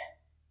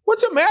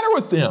 What's the matter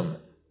with them?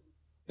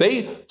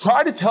 They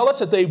try to tell us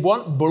that they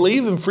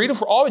believe in freedom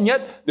for all, and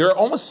yet they're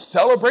almost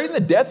celebrating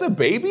the death of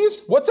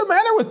babies? What's the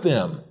matter with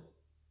them?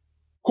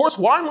 Of course,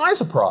 why am I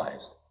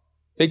surprised?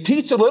 They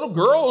teach the little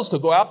girls to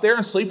go out there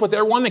and sleep with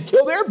everyone that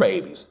kill their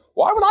babies.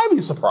 Why would I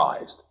be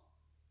surprised?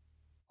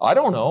 I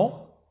don't know.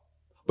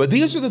 But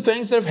these are the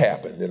things that have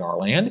happened in our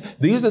land.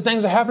 These are the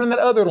things that happened in that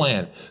other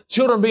land.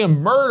 Children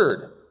being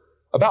murdered.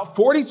 About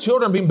 40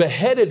 children being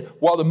beheaded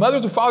while the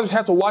mothers and fathers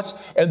have to watch,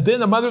 and then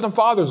the mothers and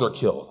fathers are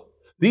killed.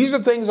 These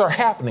are things that are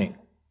happening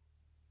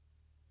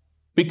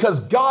because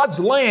God's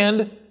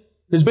land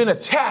has been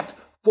attacked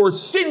for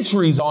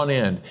centuries on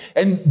end.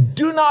 And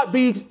do not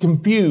be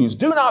confused.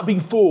 Do not be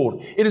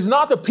fooled. It is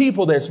not the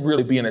people that's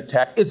really being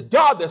attacked. It's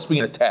God that's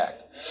being attacked.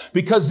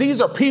 Because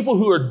these are people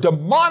who are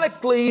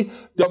demonically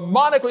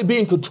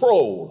being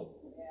controlled.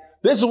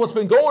 This is what's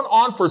been going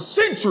on for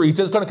centuries.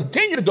 It's going to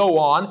continue to go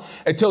on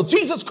until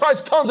Jesus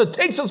Christ comes and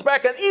takes us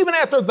back. And even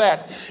after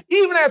that,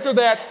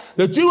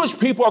 the Jewish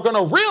people are going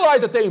to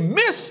realize that they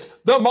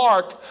missed the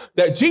mark,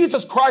 that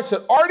Jesus Christ had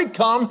already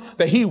come,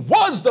 that he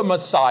was the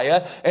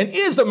Messiah and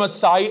is the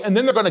Messiah. And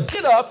then they're going to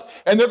get up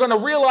and they're going to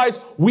realize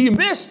we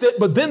missed it,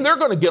 but then they're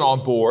going to get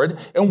on board.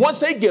 And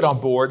once they get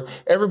on board,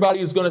 everybody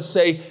is going to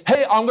say,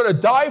 hey, I'm going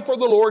to die for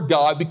the Lord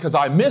God because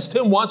I missed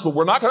him once, but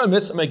we're not going to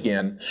miss him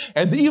again.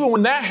 And even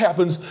when that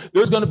happens,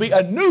 there's going to be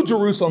a new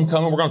Jerusalem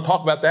coming. We're going to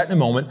talk about that in a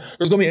moment.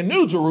 There's going to be a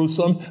new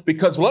Jerusalem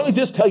because let me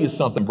just tell you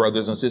something,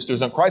 brothers and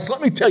sisters in Christ.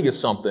 Let me tell you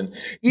something.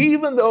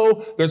 Even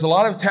though there's a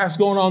lot of attacks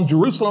going on in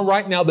Jerusalem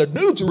right now, the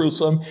new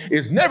Jerusalem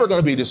is never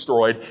going to be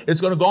destroyed. It's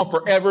going to go on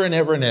forever and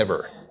ever and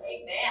ever.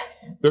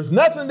 Amen. There's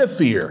nothing to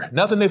fear.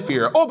 Nothing to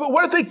fear. Oh, but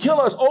what if they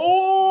kill us?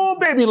 Oh,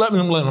 baby, let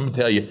me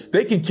tell you.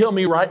 They can kill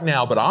me right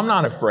now, but I'm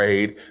not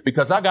afraid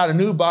because I got a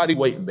new body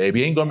waiting,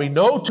 baby. Ain't going to be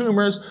no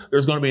tumors.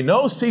 There's going to be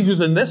no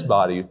seizures in this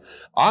body.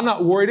 I'm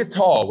not worried at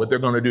all what they're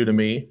going to do to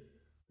me.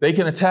 They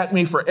can attack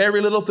me for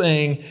every little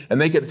thing, and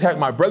they can attack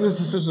my brothers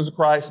and sisters of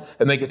Christ,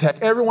 and they can attack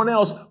everyone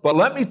else. But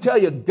let me tell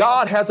you,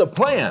 God has a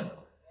plan.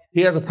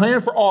 He has a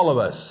plan for all of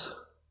us.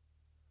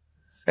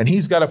 And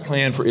he's got a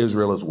plan for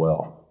Israel as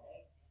well.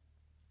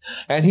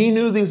 And he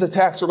knew these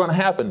attacks were going to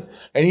happen.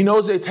 And he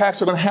knows the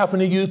attacks are going to happen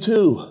to you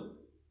too.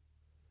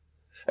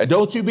 And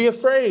don't you be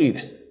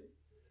afraid.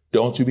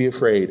 Don't you be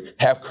afraid.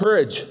 Have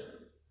courage.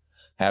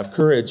 Have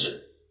courage.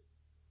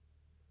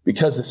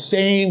 Because the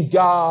same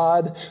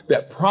God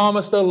that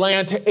promised the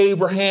land to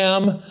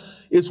Abraham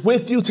is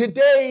with you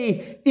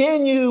today,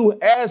 in you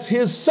as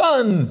his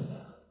son.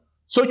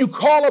 So you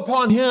call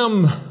upon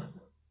him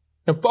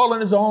and fall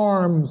in his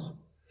arms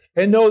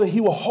and know that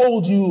he will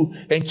hold you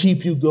and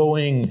keep you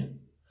going.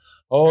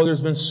 Oh,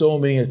 there's been so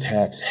many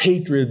attacks,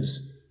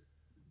 hatreds,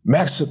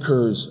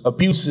 massacres,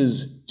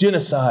 abuses,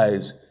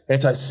 genocides,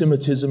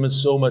 anti-Semitism, and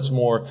so much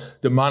more,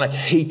 demonic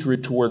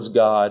hatred towards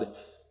God.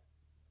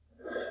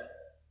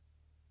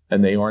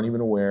 And they aren't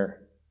even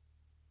aware.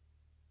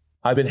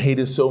 I've been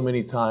hated so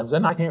many times,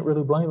 and I can't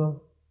really blame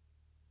them.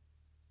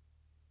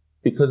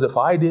 Because if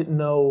I didn't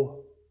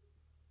know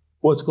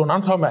what's going on,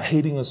 I'm talking about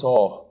hating us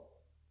all,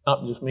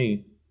 not just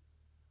me.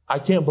 I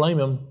can't blame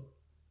him.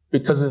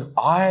 Because if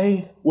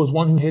I was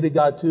one who hated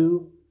God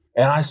too,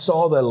 and I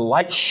saw the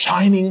light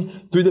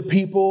shining through the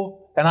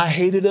people, and I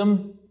hated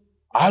them,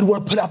 I'd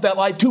want to put out that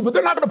light too, but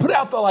they're not going to put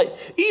out the light.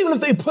 Even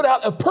if they put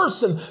out a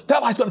person,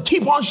 that light's going to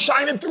keep on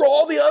shining through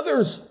all the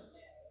others.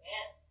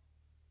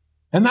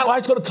 And that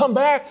light's going to come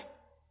back.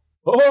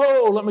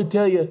 Oh, let me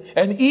tell you.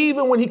 And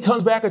even when he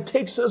comes back and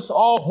takes us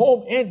all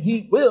home, and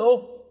he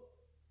will,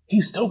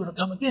 he's still going to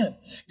come again.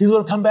 He's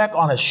going to come back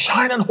on a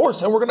shining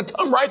horse, and we're going to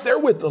come right there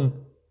with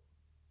him.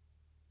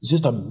 It's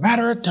just a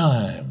matter of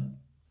time.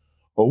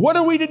 But what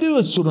are we to do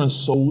as children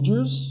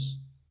soldiers,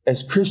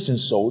 as Christian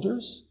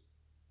soldiers?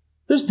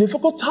 There's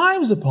difficult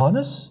times upon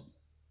us.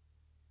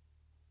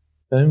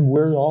 And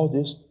we're all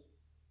just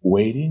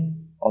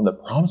waiting on the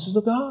promises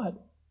of God.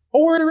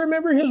 Oh, we're to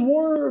remember his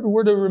word.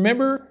 We're to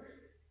remember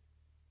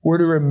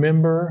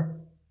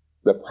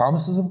the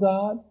promises of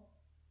God.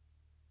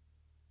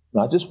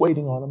 Not just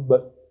waiting on them,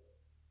 but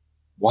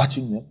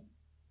watching them.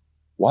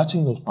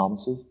 Watching those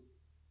promises.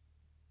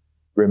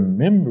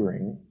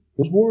 Remembering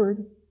his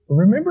word,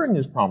 remembering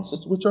his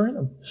promises which are in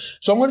him.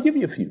 So I'm going to give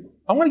you a few.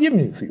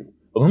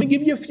 But let me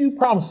give you a few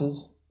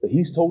promises that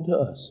he's told to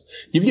us.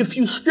 Give you a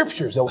few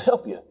scriptures that will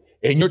help you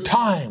in your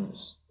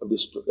times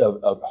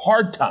of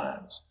hard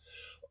times.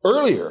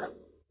 Earlier,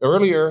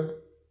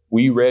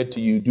 we read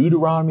to you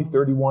Deuteronomy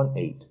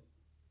 31:8.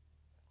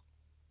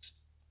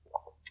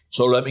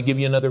 So let me give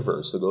you another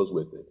verse that goes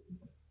with it.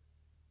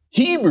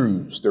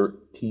 Hebrews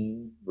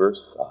 13,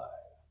 verse 5.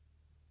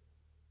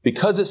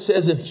 Because it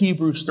says in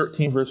Hebrews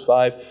 13, verse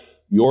 5,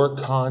 your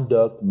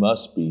conduct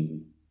must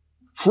be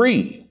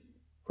free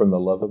from the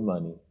love of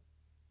money.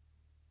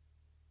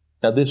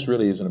 Now, this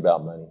really isn't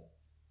about money.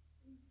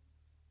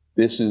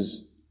 This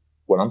is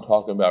what I'm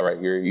talking about right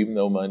here. Even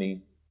though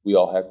money, we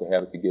all have to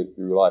have it to get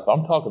through life.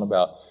 I'm talking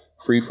about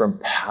free from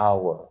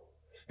power.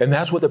 And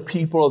that's what the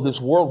people of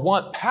this world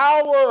want.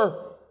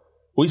 Power.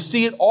 We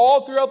see it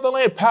all throughout the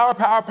land. Power,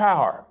 power,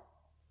 power.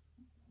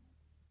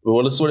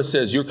 Well, this is what it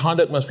says. Your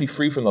conduct must be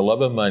free from the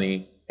love of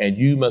money, and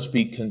you must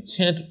be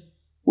content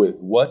with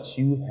what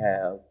you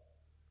have.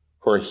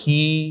 For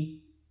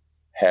he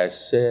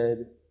has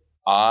said,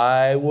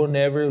 I will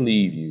never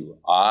leave you.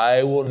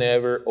 I will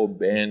never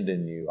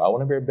abandon you. I will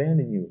never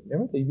abandon you.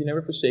 Never leave you,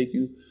 never forsake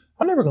you.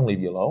 I'm never going to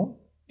leave you alone.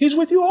 He's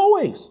with you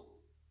always.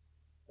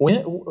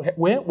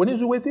 When is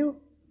he with you?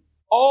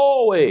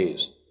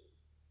 Always.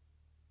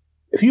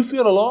 If you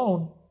feel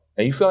alone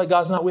and you feel like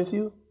God's not with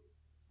you,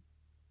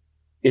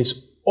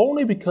 it's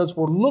only because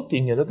we're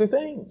looking at other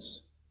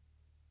things.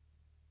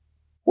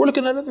 We're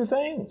looking at other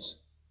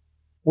things.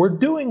 We're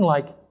doing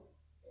like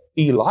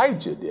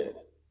Elijah did.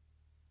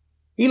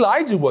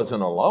 Elijah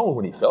wasn't alone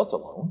when he felt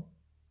alone.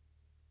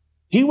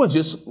 He was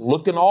just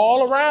looking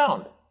all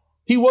around.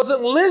 He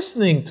wasn't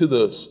listening to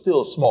the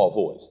still small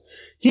voice.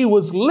 He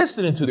was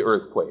listening to the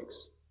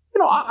earthquakes. You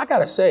know, I got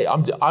to say,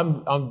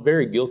 I'm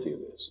very guilty of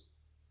this.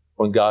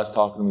 When God's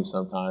talking to me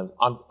sometimes,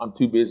 I'm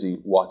too busy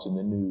watching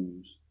the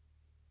news,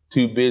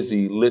 too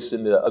busy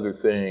listening to other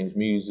things,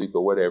 music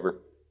or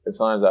whatever. And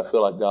sometimes I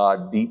feel like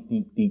God deep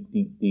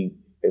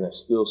in a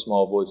still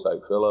small voice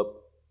like, Philip,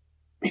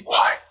 be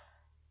quiet.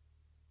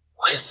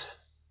 Listen.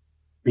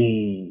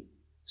 Be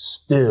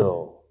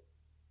still.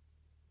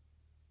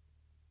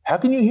 How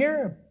can you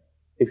hear him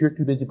if you're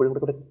too busy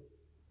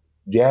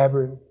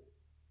jabbering,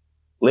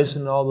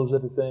 listening to all those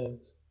other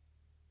things?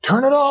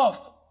 Turn it off.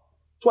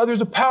 That's why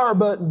there's a power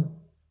button.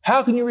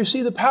 How can you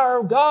receive the power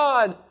of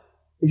God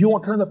if you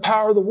won't turn the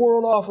power of the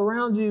world off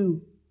around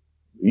you?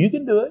 You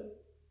can do it.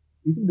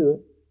 You can do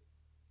it.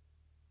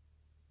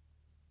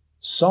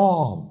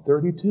 Psalm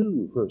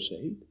 32, verse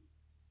 8.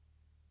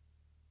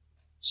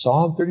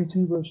 Psalm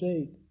 32, verse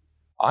 8.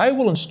 I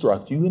will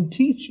instruct you and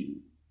teach you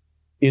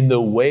in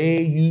the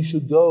way you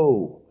should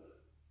go.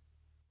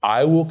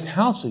 I will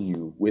counsel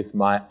you with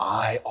my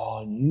eye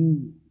on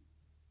you.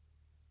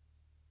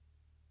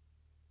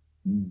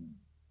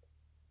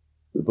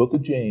 The book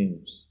of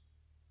James,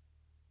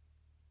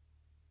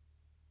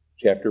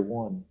 chapter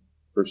 1,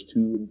 verse 2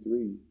 and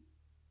 3.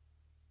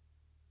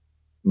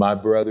 My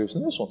brothers,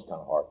 and this one's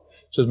kind of hard.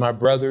 It says, my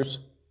brothers,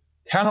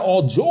 count it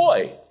all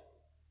joy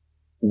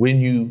when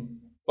you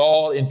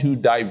fall into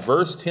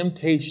diverse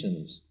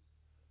temptations,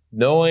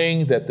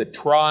 knowing that the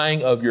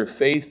trying of your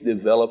faith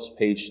develops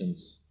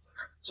patience.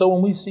 So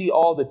when we see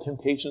all the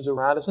temptations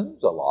around us, and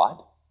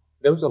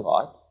there was a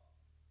lot.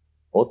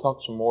 We'll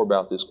talk some more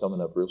about this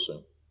coming up real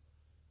soon.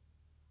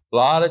 A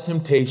lot of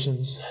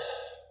temptations,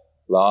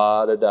 a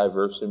lot of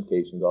diverse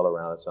temptations all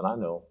around us, and I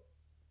know.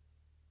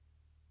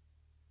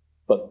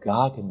 But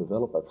God can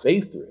develop our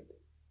faith through it.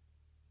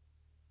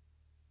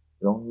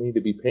 You don't need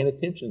to be paying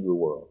attention to the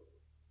world,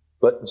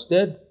 but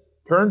instead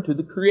turn to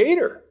the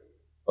Creator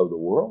of the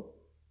world,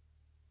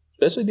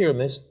 especially during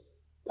this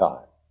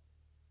time.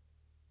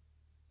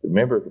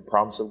 Remember the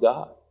promise of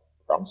God.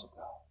 Promise of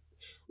God.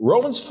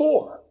 Romans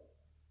 4,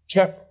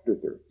 chapter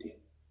 13.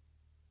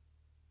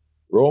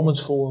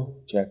 Romans 4,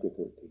 chapter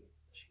 13.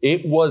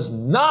 It was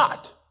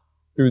not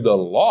through the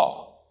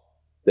law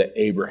that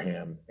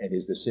Abraham and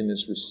his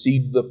descendants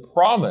received the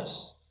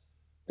promise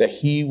that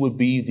he would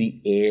be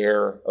the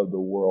heir of the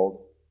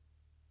world.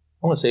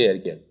 I want to say that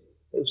again.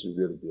 This is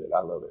really good.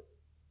 I love it.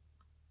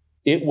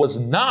 It was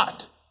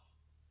not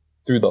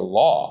through the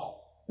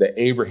law that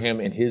Abraham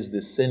and his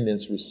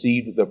descendants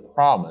received the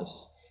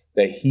promise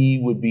that he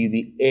would be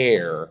the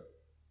heir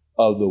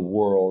of the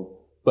world,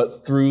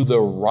 but through the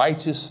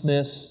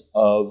righteousness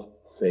of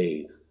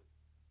faith.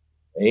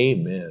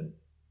 Amen.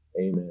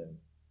 Amen.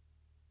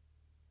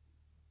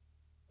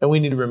 And we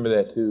need to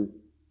remember that too.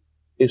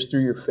 It's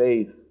through your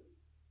faith.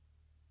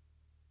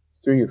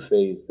 It's through your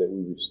faith that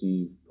we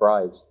receive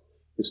Christ.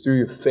 It's through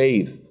your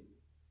faith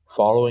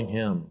following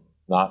Him,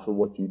 not for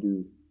what you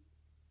do.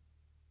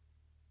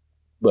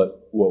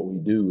 But what we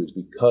do is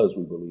because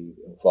we believe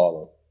and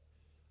follow.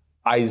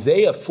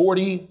 Isaiah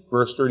 40,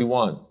 verse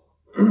 31.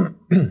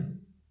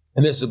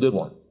 And this is a good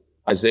one.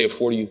 Isaiah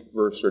 40,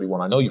 verse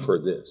 31. I know you've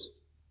heard this.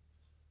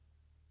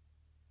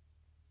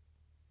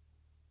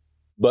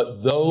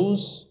 But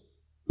those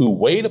who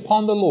wait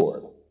upon the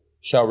Lord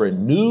shall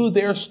renew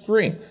their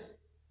strength.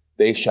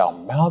 They shall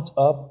mount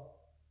up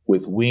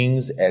with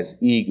wings as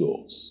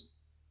eagles.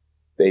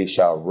 They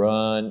shall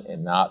run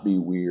and not be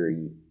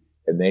weary,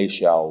 and they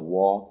shall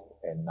walk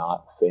and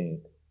not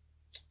faint.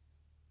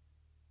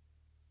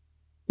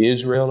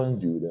 Israel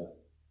and Judah,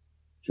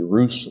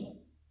 Jerusalem,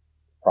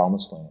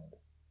 promised land.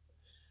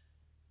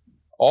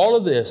 All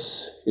of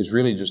this is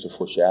really just a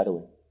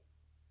foreshadowing.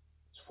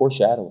 It's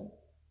foreshadowing.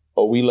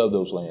 Oh, we love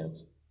those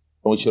lands,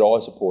 and we should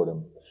always support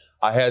them.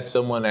 I had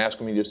someone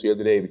asking me just the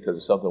other day because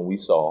of something we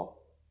saw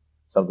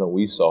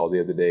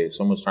the other day.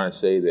 Someone's trying to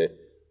say that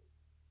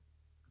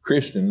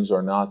Christians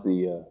are not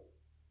the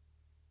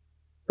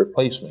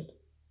replacement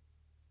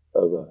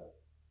of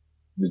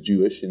the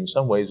Jewish. In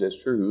some ways,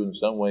 that's true. In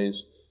some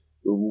ways,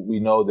 we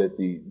know that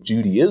the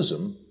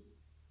Judaism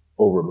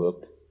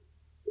overlooked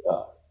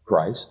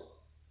Christ.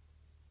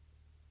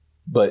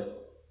 But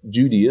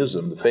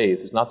Judaism, the faith,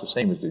 is not the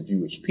same as the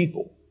Jewish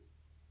people.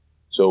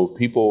 So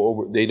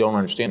people, they don't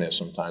understand that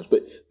sometimes.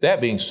 But that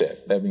being said,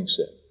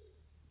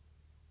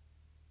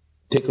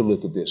 take a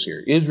look at this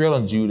here. Israel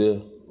and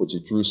Judah, which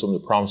is Jerusalem,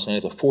 the promised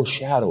land, is a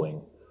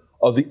foreshadowing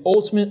of the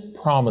ultimate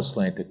promised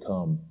land to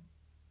come.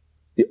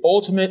 The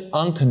ultimate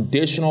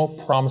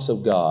unconditional promise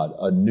of God,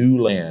 a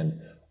new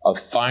land, a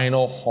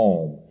final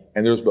home.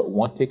 And there's but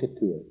one ticket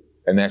to it,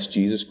 and that's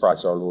Jesus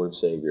Christ, our Lord and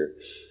Savior.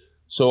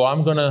 So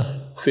I'm going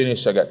to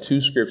finish. I got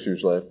 2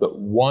 scriptures left, but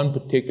one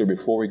particular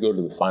before we go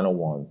to the final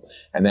one,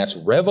 and that's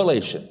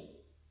Revelation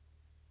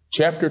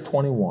chapter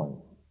 21,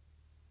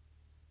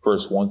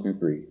 verse 1 through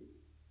 3.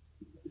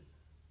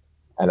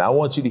 And I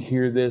want you to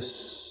hear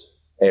this,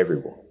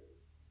 everyone.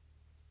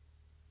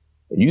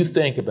 You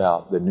think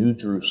about the New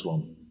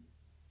Jerusalem,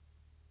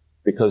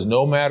 because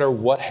no matter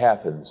what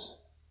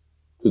happens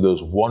to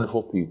those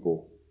wonderful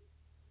people,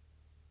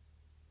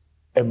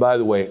 and by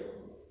the way,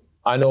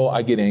 I know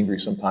I get angry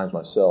sometimes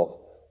myself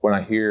when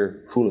I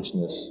hear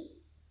foolishness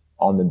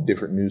on the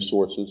different news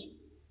sources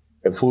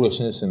and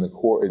foolishness in the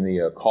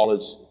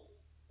college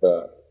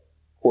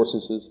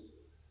courses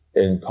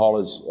and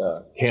college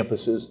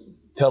campuses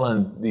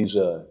telling these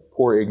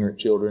poor ignorant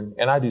children,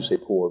 and I do say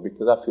poor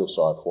because I feel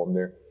sorry for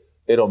them.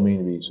 They don't mean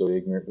to be so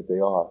ignorant, but they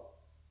are,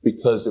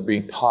 because they're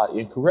being taught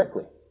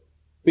incorrectly.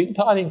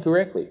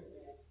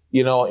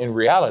 You know, in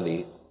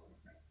reality,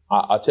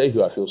 I'll tell you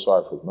who I feel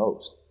sorry for the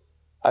most.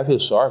 I feel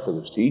sorry for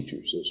those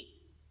teachers, those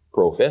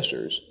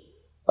professors.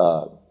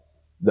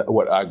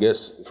 What I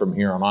guess from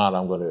here on out,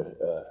 I'm going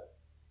to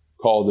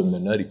call them the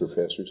nutty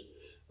professors.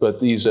 But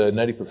these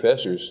nutty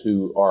professors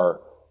who are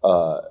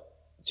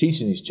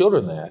teaching these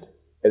children that,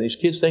 and these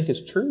kids think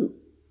it's true,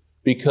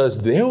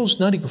 because those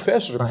nutty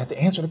professors are going to have to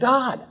answer to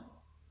God.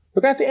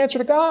 They're going to have to answer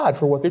to God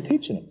for what they're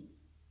teaching them.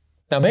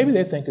 Now, maybe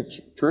they think it's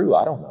true.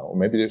 I don't know.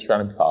 Maybe they're just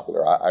trying to be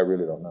popular. I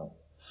really don't know.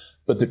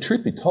 But the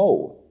truth be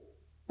told,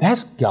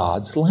 that's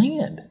God's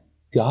land,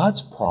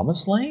 God's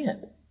promised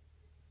land.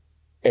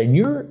 And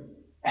you're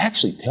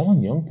actually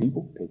telling young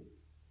people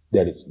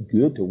that it's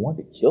good to want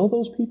to kill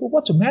those people?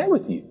 What's the matter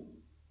with you?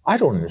 I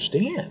don't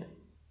understand.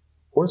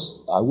 Of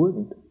course, I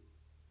wouldn't.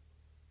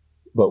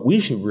 But we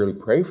should really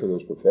pray for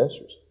those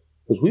professors,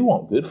 because we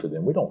want good for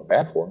them. We don't want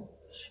bad for them.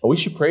 And we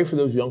should pray for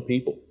those young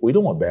people. We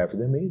don't want bad for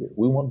them either.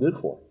 We want good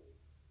for them.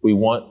 We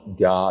want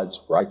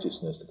God's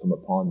righteousness to come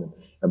upon them.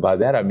 And by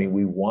that I mean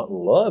we want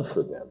love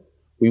for them.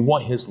 We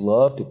want His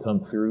love to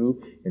come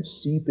through and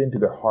seep into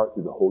their heart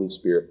through the Holy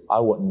Spirit. I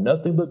want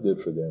nothing but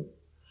good for them.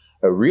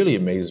 It really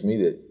amazes me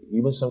that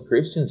even some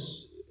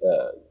Christians,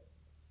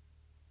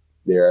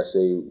 dare I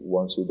say,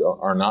 ones who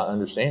are not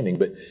understanding,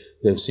 but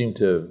they seem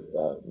to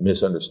have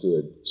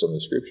misunderstood some of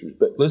the scriptures.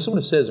 But listen what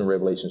it says in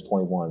Revelation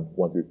 21,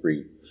 1 through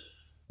 3.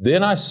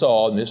 Then I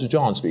saw, and this is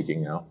John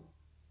speaking now,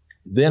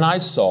 then I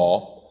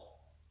saw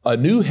a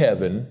new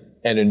heaven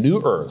and a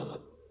new earth,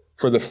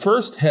 for the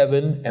first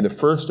heaven and the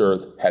first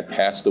earth had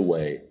passed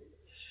away,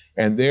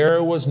 and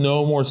there was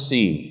no more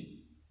sea.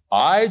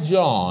 I,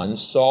 John,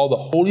 saw the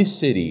holy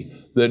city,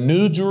 the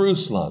new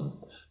Jerusalem,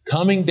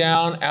 coming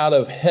down out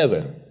of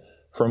heaven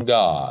from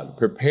God,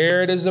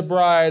 prepared as a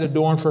bride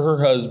adorned for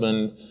her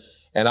husband.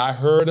 And I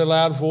heard a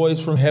loud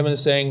voice from heaven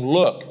saying,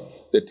 Look,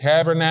 the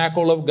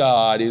tabernacle of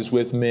God is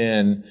with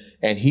men,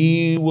 and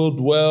He will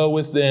dwell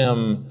with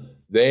them.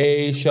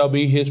 They shall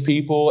be His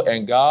people,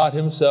 and God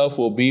Himself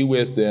will be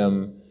with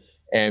them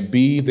and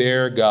be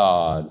their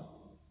God.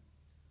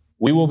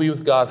 We will be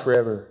with God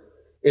forever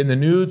in the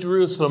new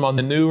Jerusalem on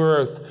the new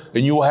earth,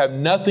 and you will have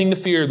nothing to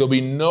fear. There'll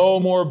be no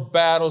more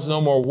battles,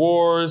 no more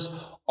wars.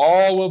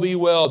 All will be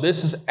well.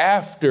 This is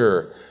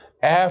after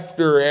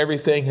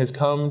everything has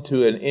come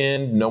to an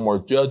end, no more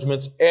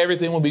judgments.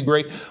 Everything will be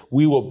great.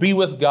 We will be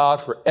with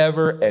God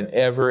forever and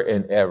ever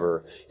and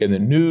ever in the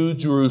new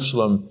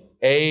Jerusalem.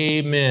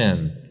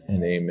 Amen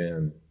and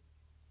amen.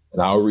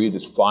 And I'll read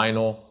this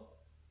final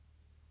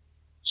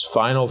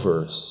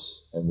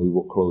verse, and we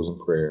will close in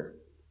prayer.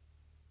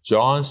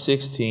 John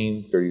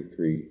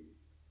 16:33.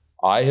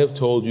 I have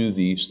told you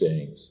these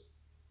things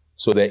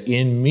so that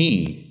in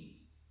me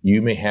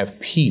you may have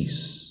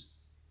peace.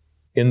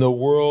 In the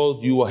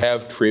world you will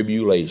have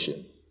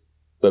tribulation,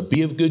 but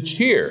be of good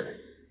cheer.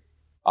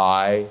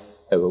 I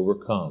have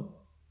overcome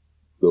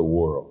the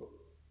world.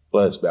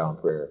 Let us bow in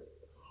prayer.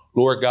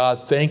 Lord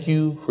God, thank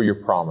you for your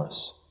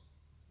promise.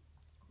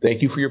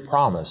 Thank you for your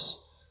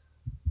promise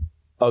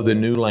of the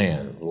new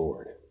land,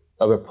 Lord,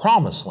 of a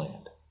promised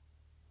land.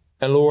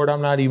 And Lord,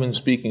 I'm not even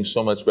speaking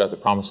so much about the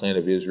promised land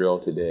of Israel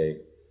today,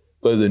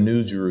 but of the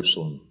new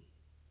Jerusalem,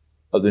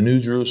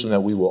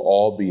 that we will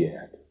all be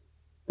at.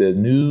 The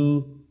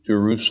new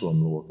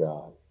Jerusalem, Lord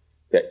God,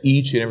 that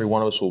each and every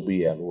one of us will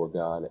be at, Lord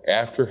God,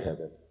 after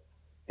heaven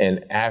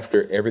and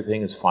after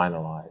everything is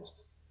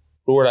finalized.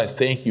 Lord, I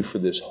thank you for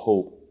this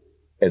hope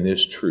and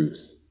this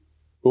truth.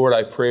 Lord,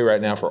 I pray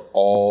right now for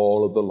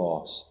all of the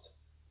lost.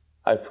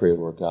 I pray,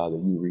 Lord God,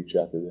 that you reach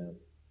out to them.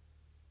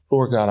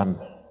 Lord God,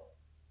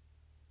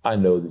 I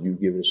know that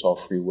you've given us all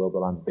free will, but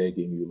I'm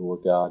begging you, Lord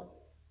God,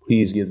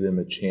 please give them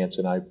a chance,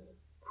 and I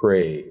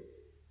pray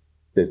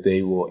that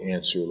they will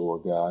answer,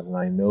 Lord God. And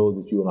I know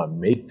that you will not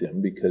make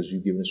them because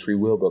you've given us free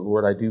will, but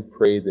Lord, I do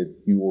pray that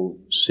you will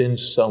send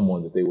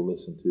someone that they will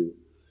listen to.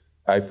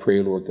 I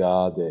pray, Lord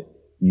God, that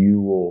you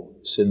will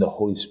send the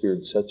Holy Spirit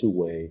in such a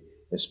way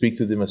and speak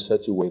to them in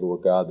such a way,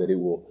 Lord God, that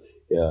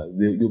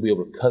you'll be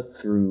able to cut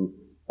through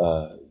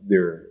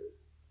their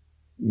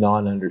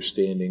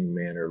non-understanding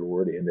manner,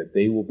 Lord, and that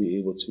they will be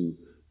able to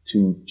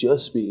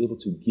just be able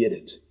to get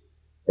it.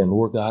 And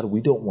Lord God,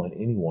 we don't want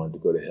anyone to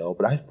go to hell,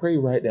 but I pray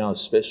right now,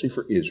 especially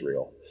for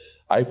Israel.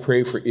 I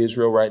pray for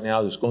Israel right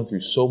now that's going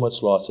through so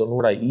much loss. And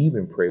Lord, I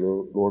even pray,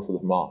 Lord, for the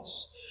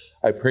Hamas.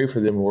 I pray for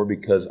them, Lord,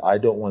 because I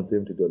don't want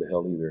them to go to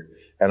hell either.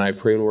 And I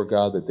pray, Lord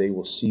God, that they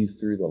will see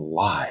through the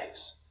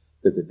lies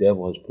that the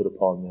devil has put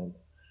upon them.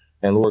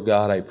 And Lord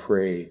God, I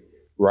pray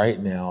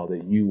right now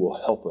that you will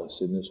help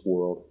us in this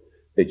world,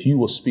 that you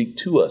will speak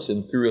to us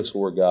and through us,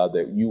 Lord God,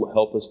 that you will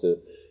help us to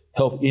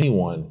help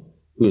anyone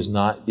who is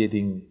not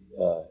getting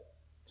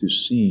to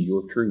see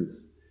your truth.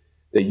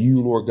 That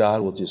you, Lord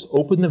God, will just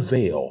open the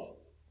veil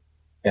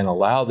and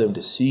allow them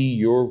to see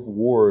your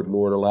word,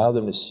 Lord. Allow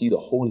them to see the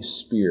Holy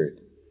Spirit.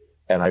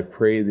 And I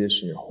pray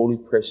this in your holy,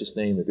 precious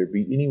name, that there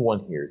be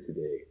anyone here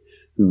today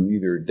who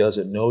either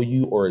doesn't know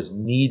you or is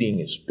needing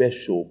a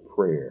special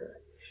prayer,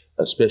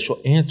 a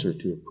special answer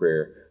to a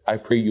prayer. I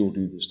pray you'll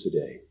do this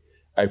today.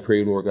 I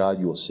pray, Lord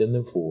God, you will send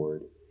them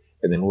forward,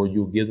 and then, Lord,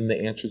 you'll give them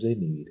the answers they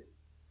need.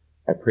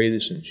 I pray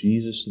this in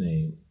Jesus'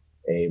 name.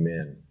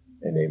 Amen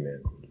and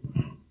amen.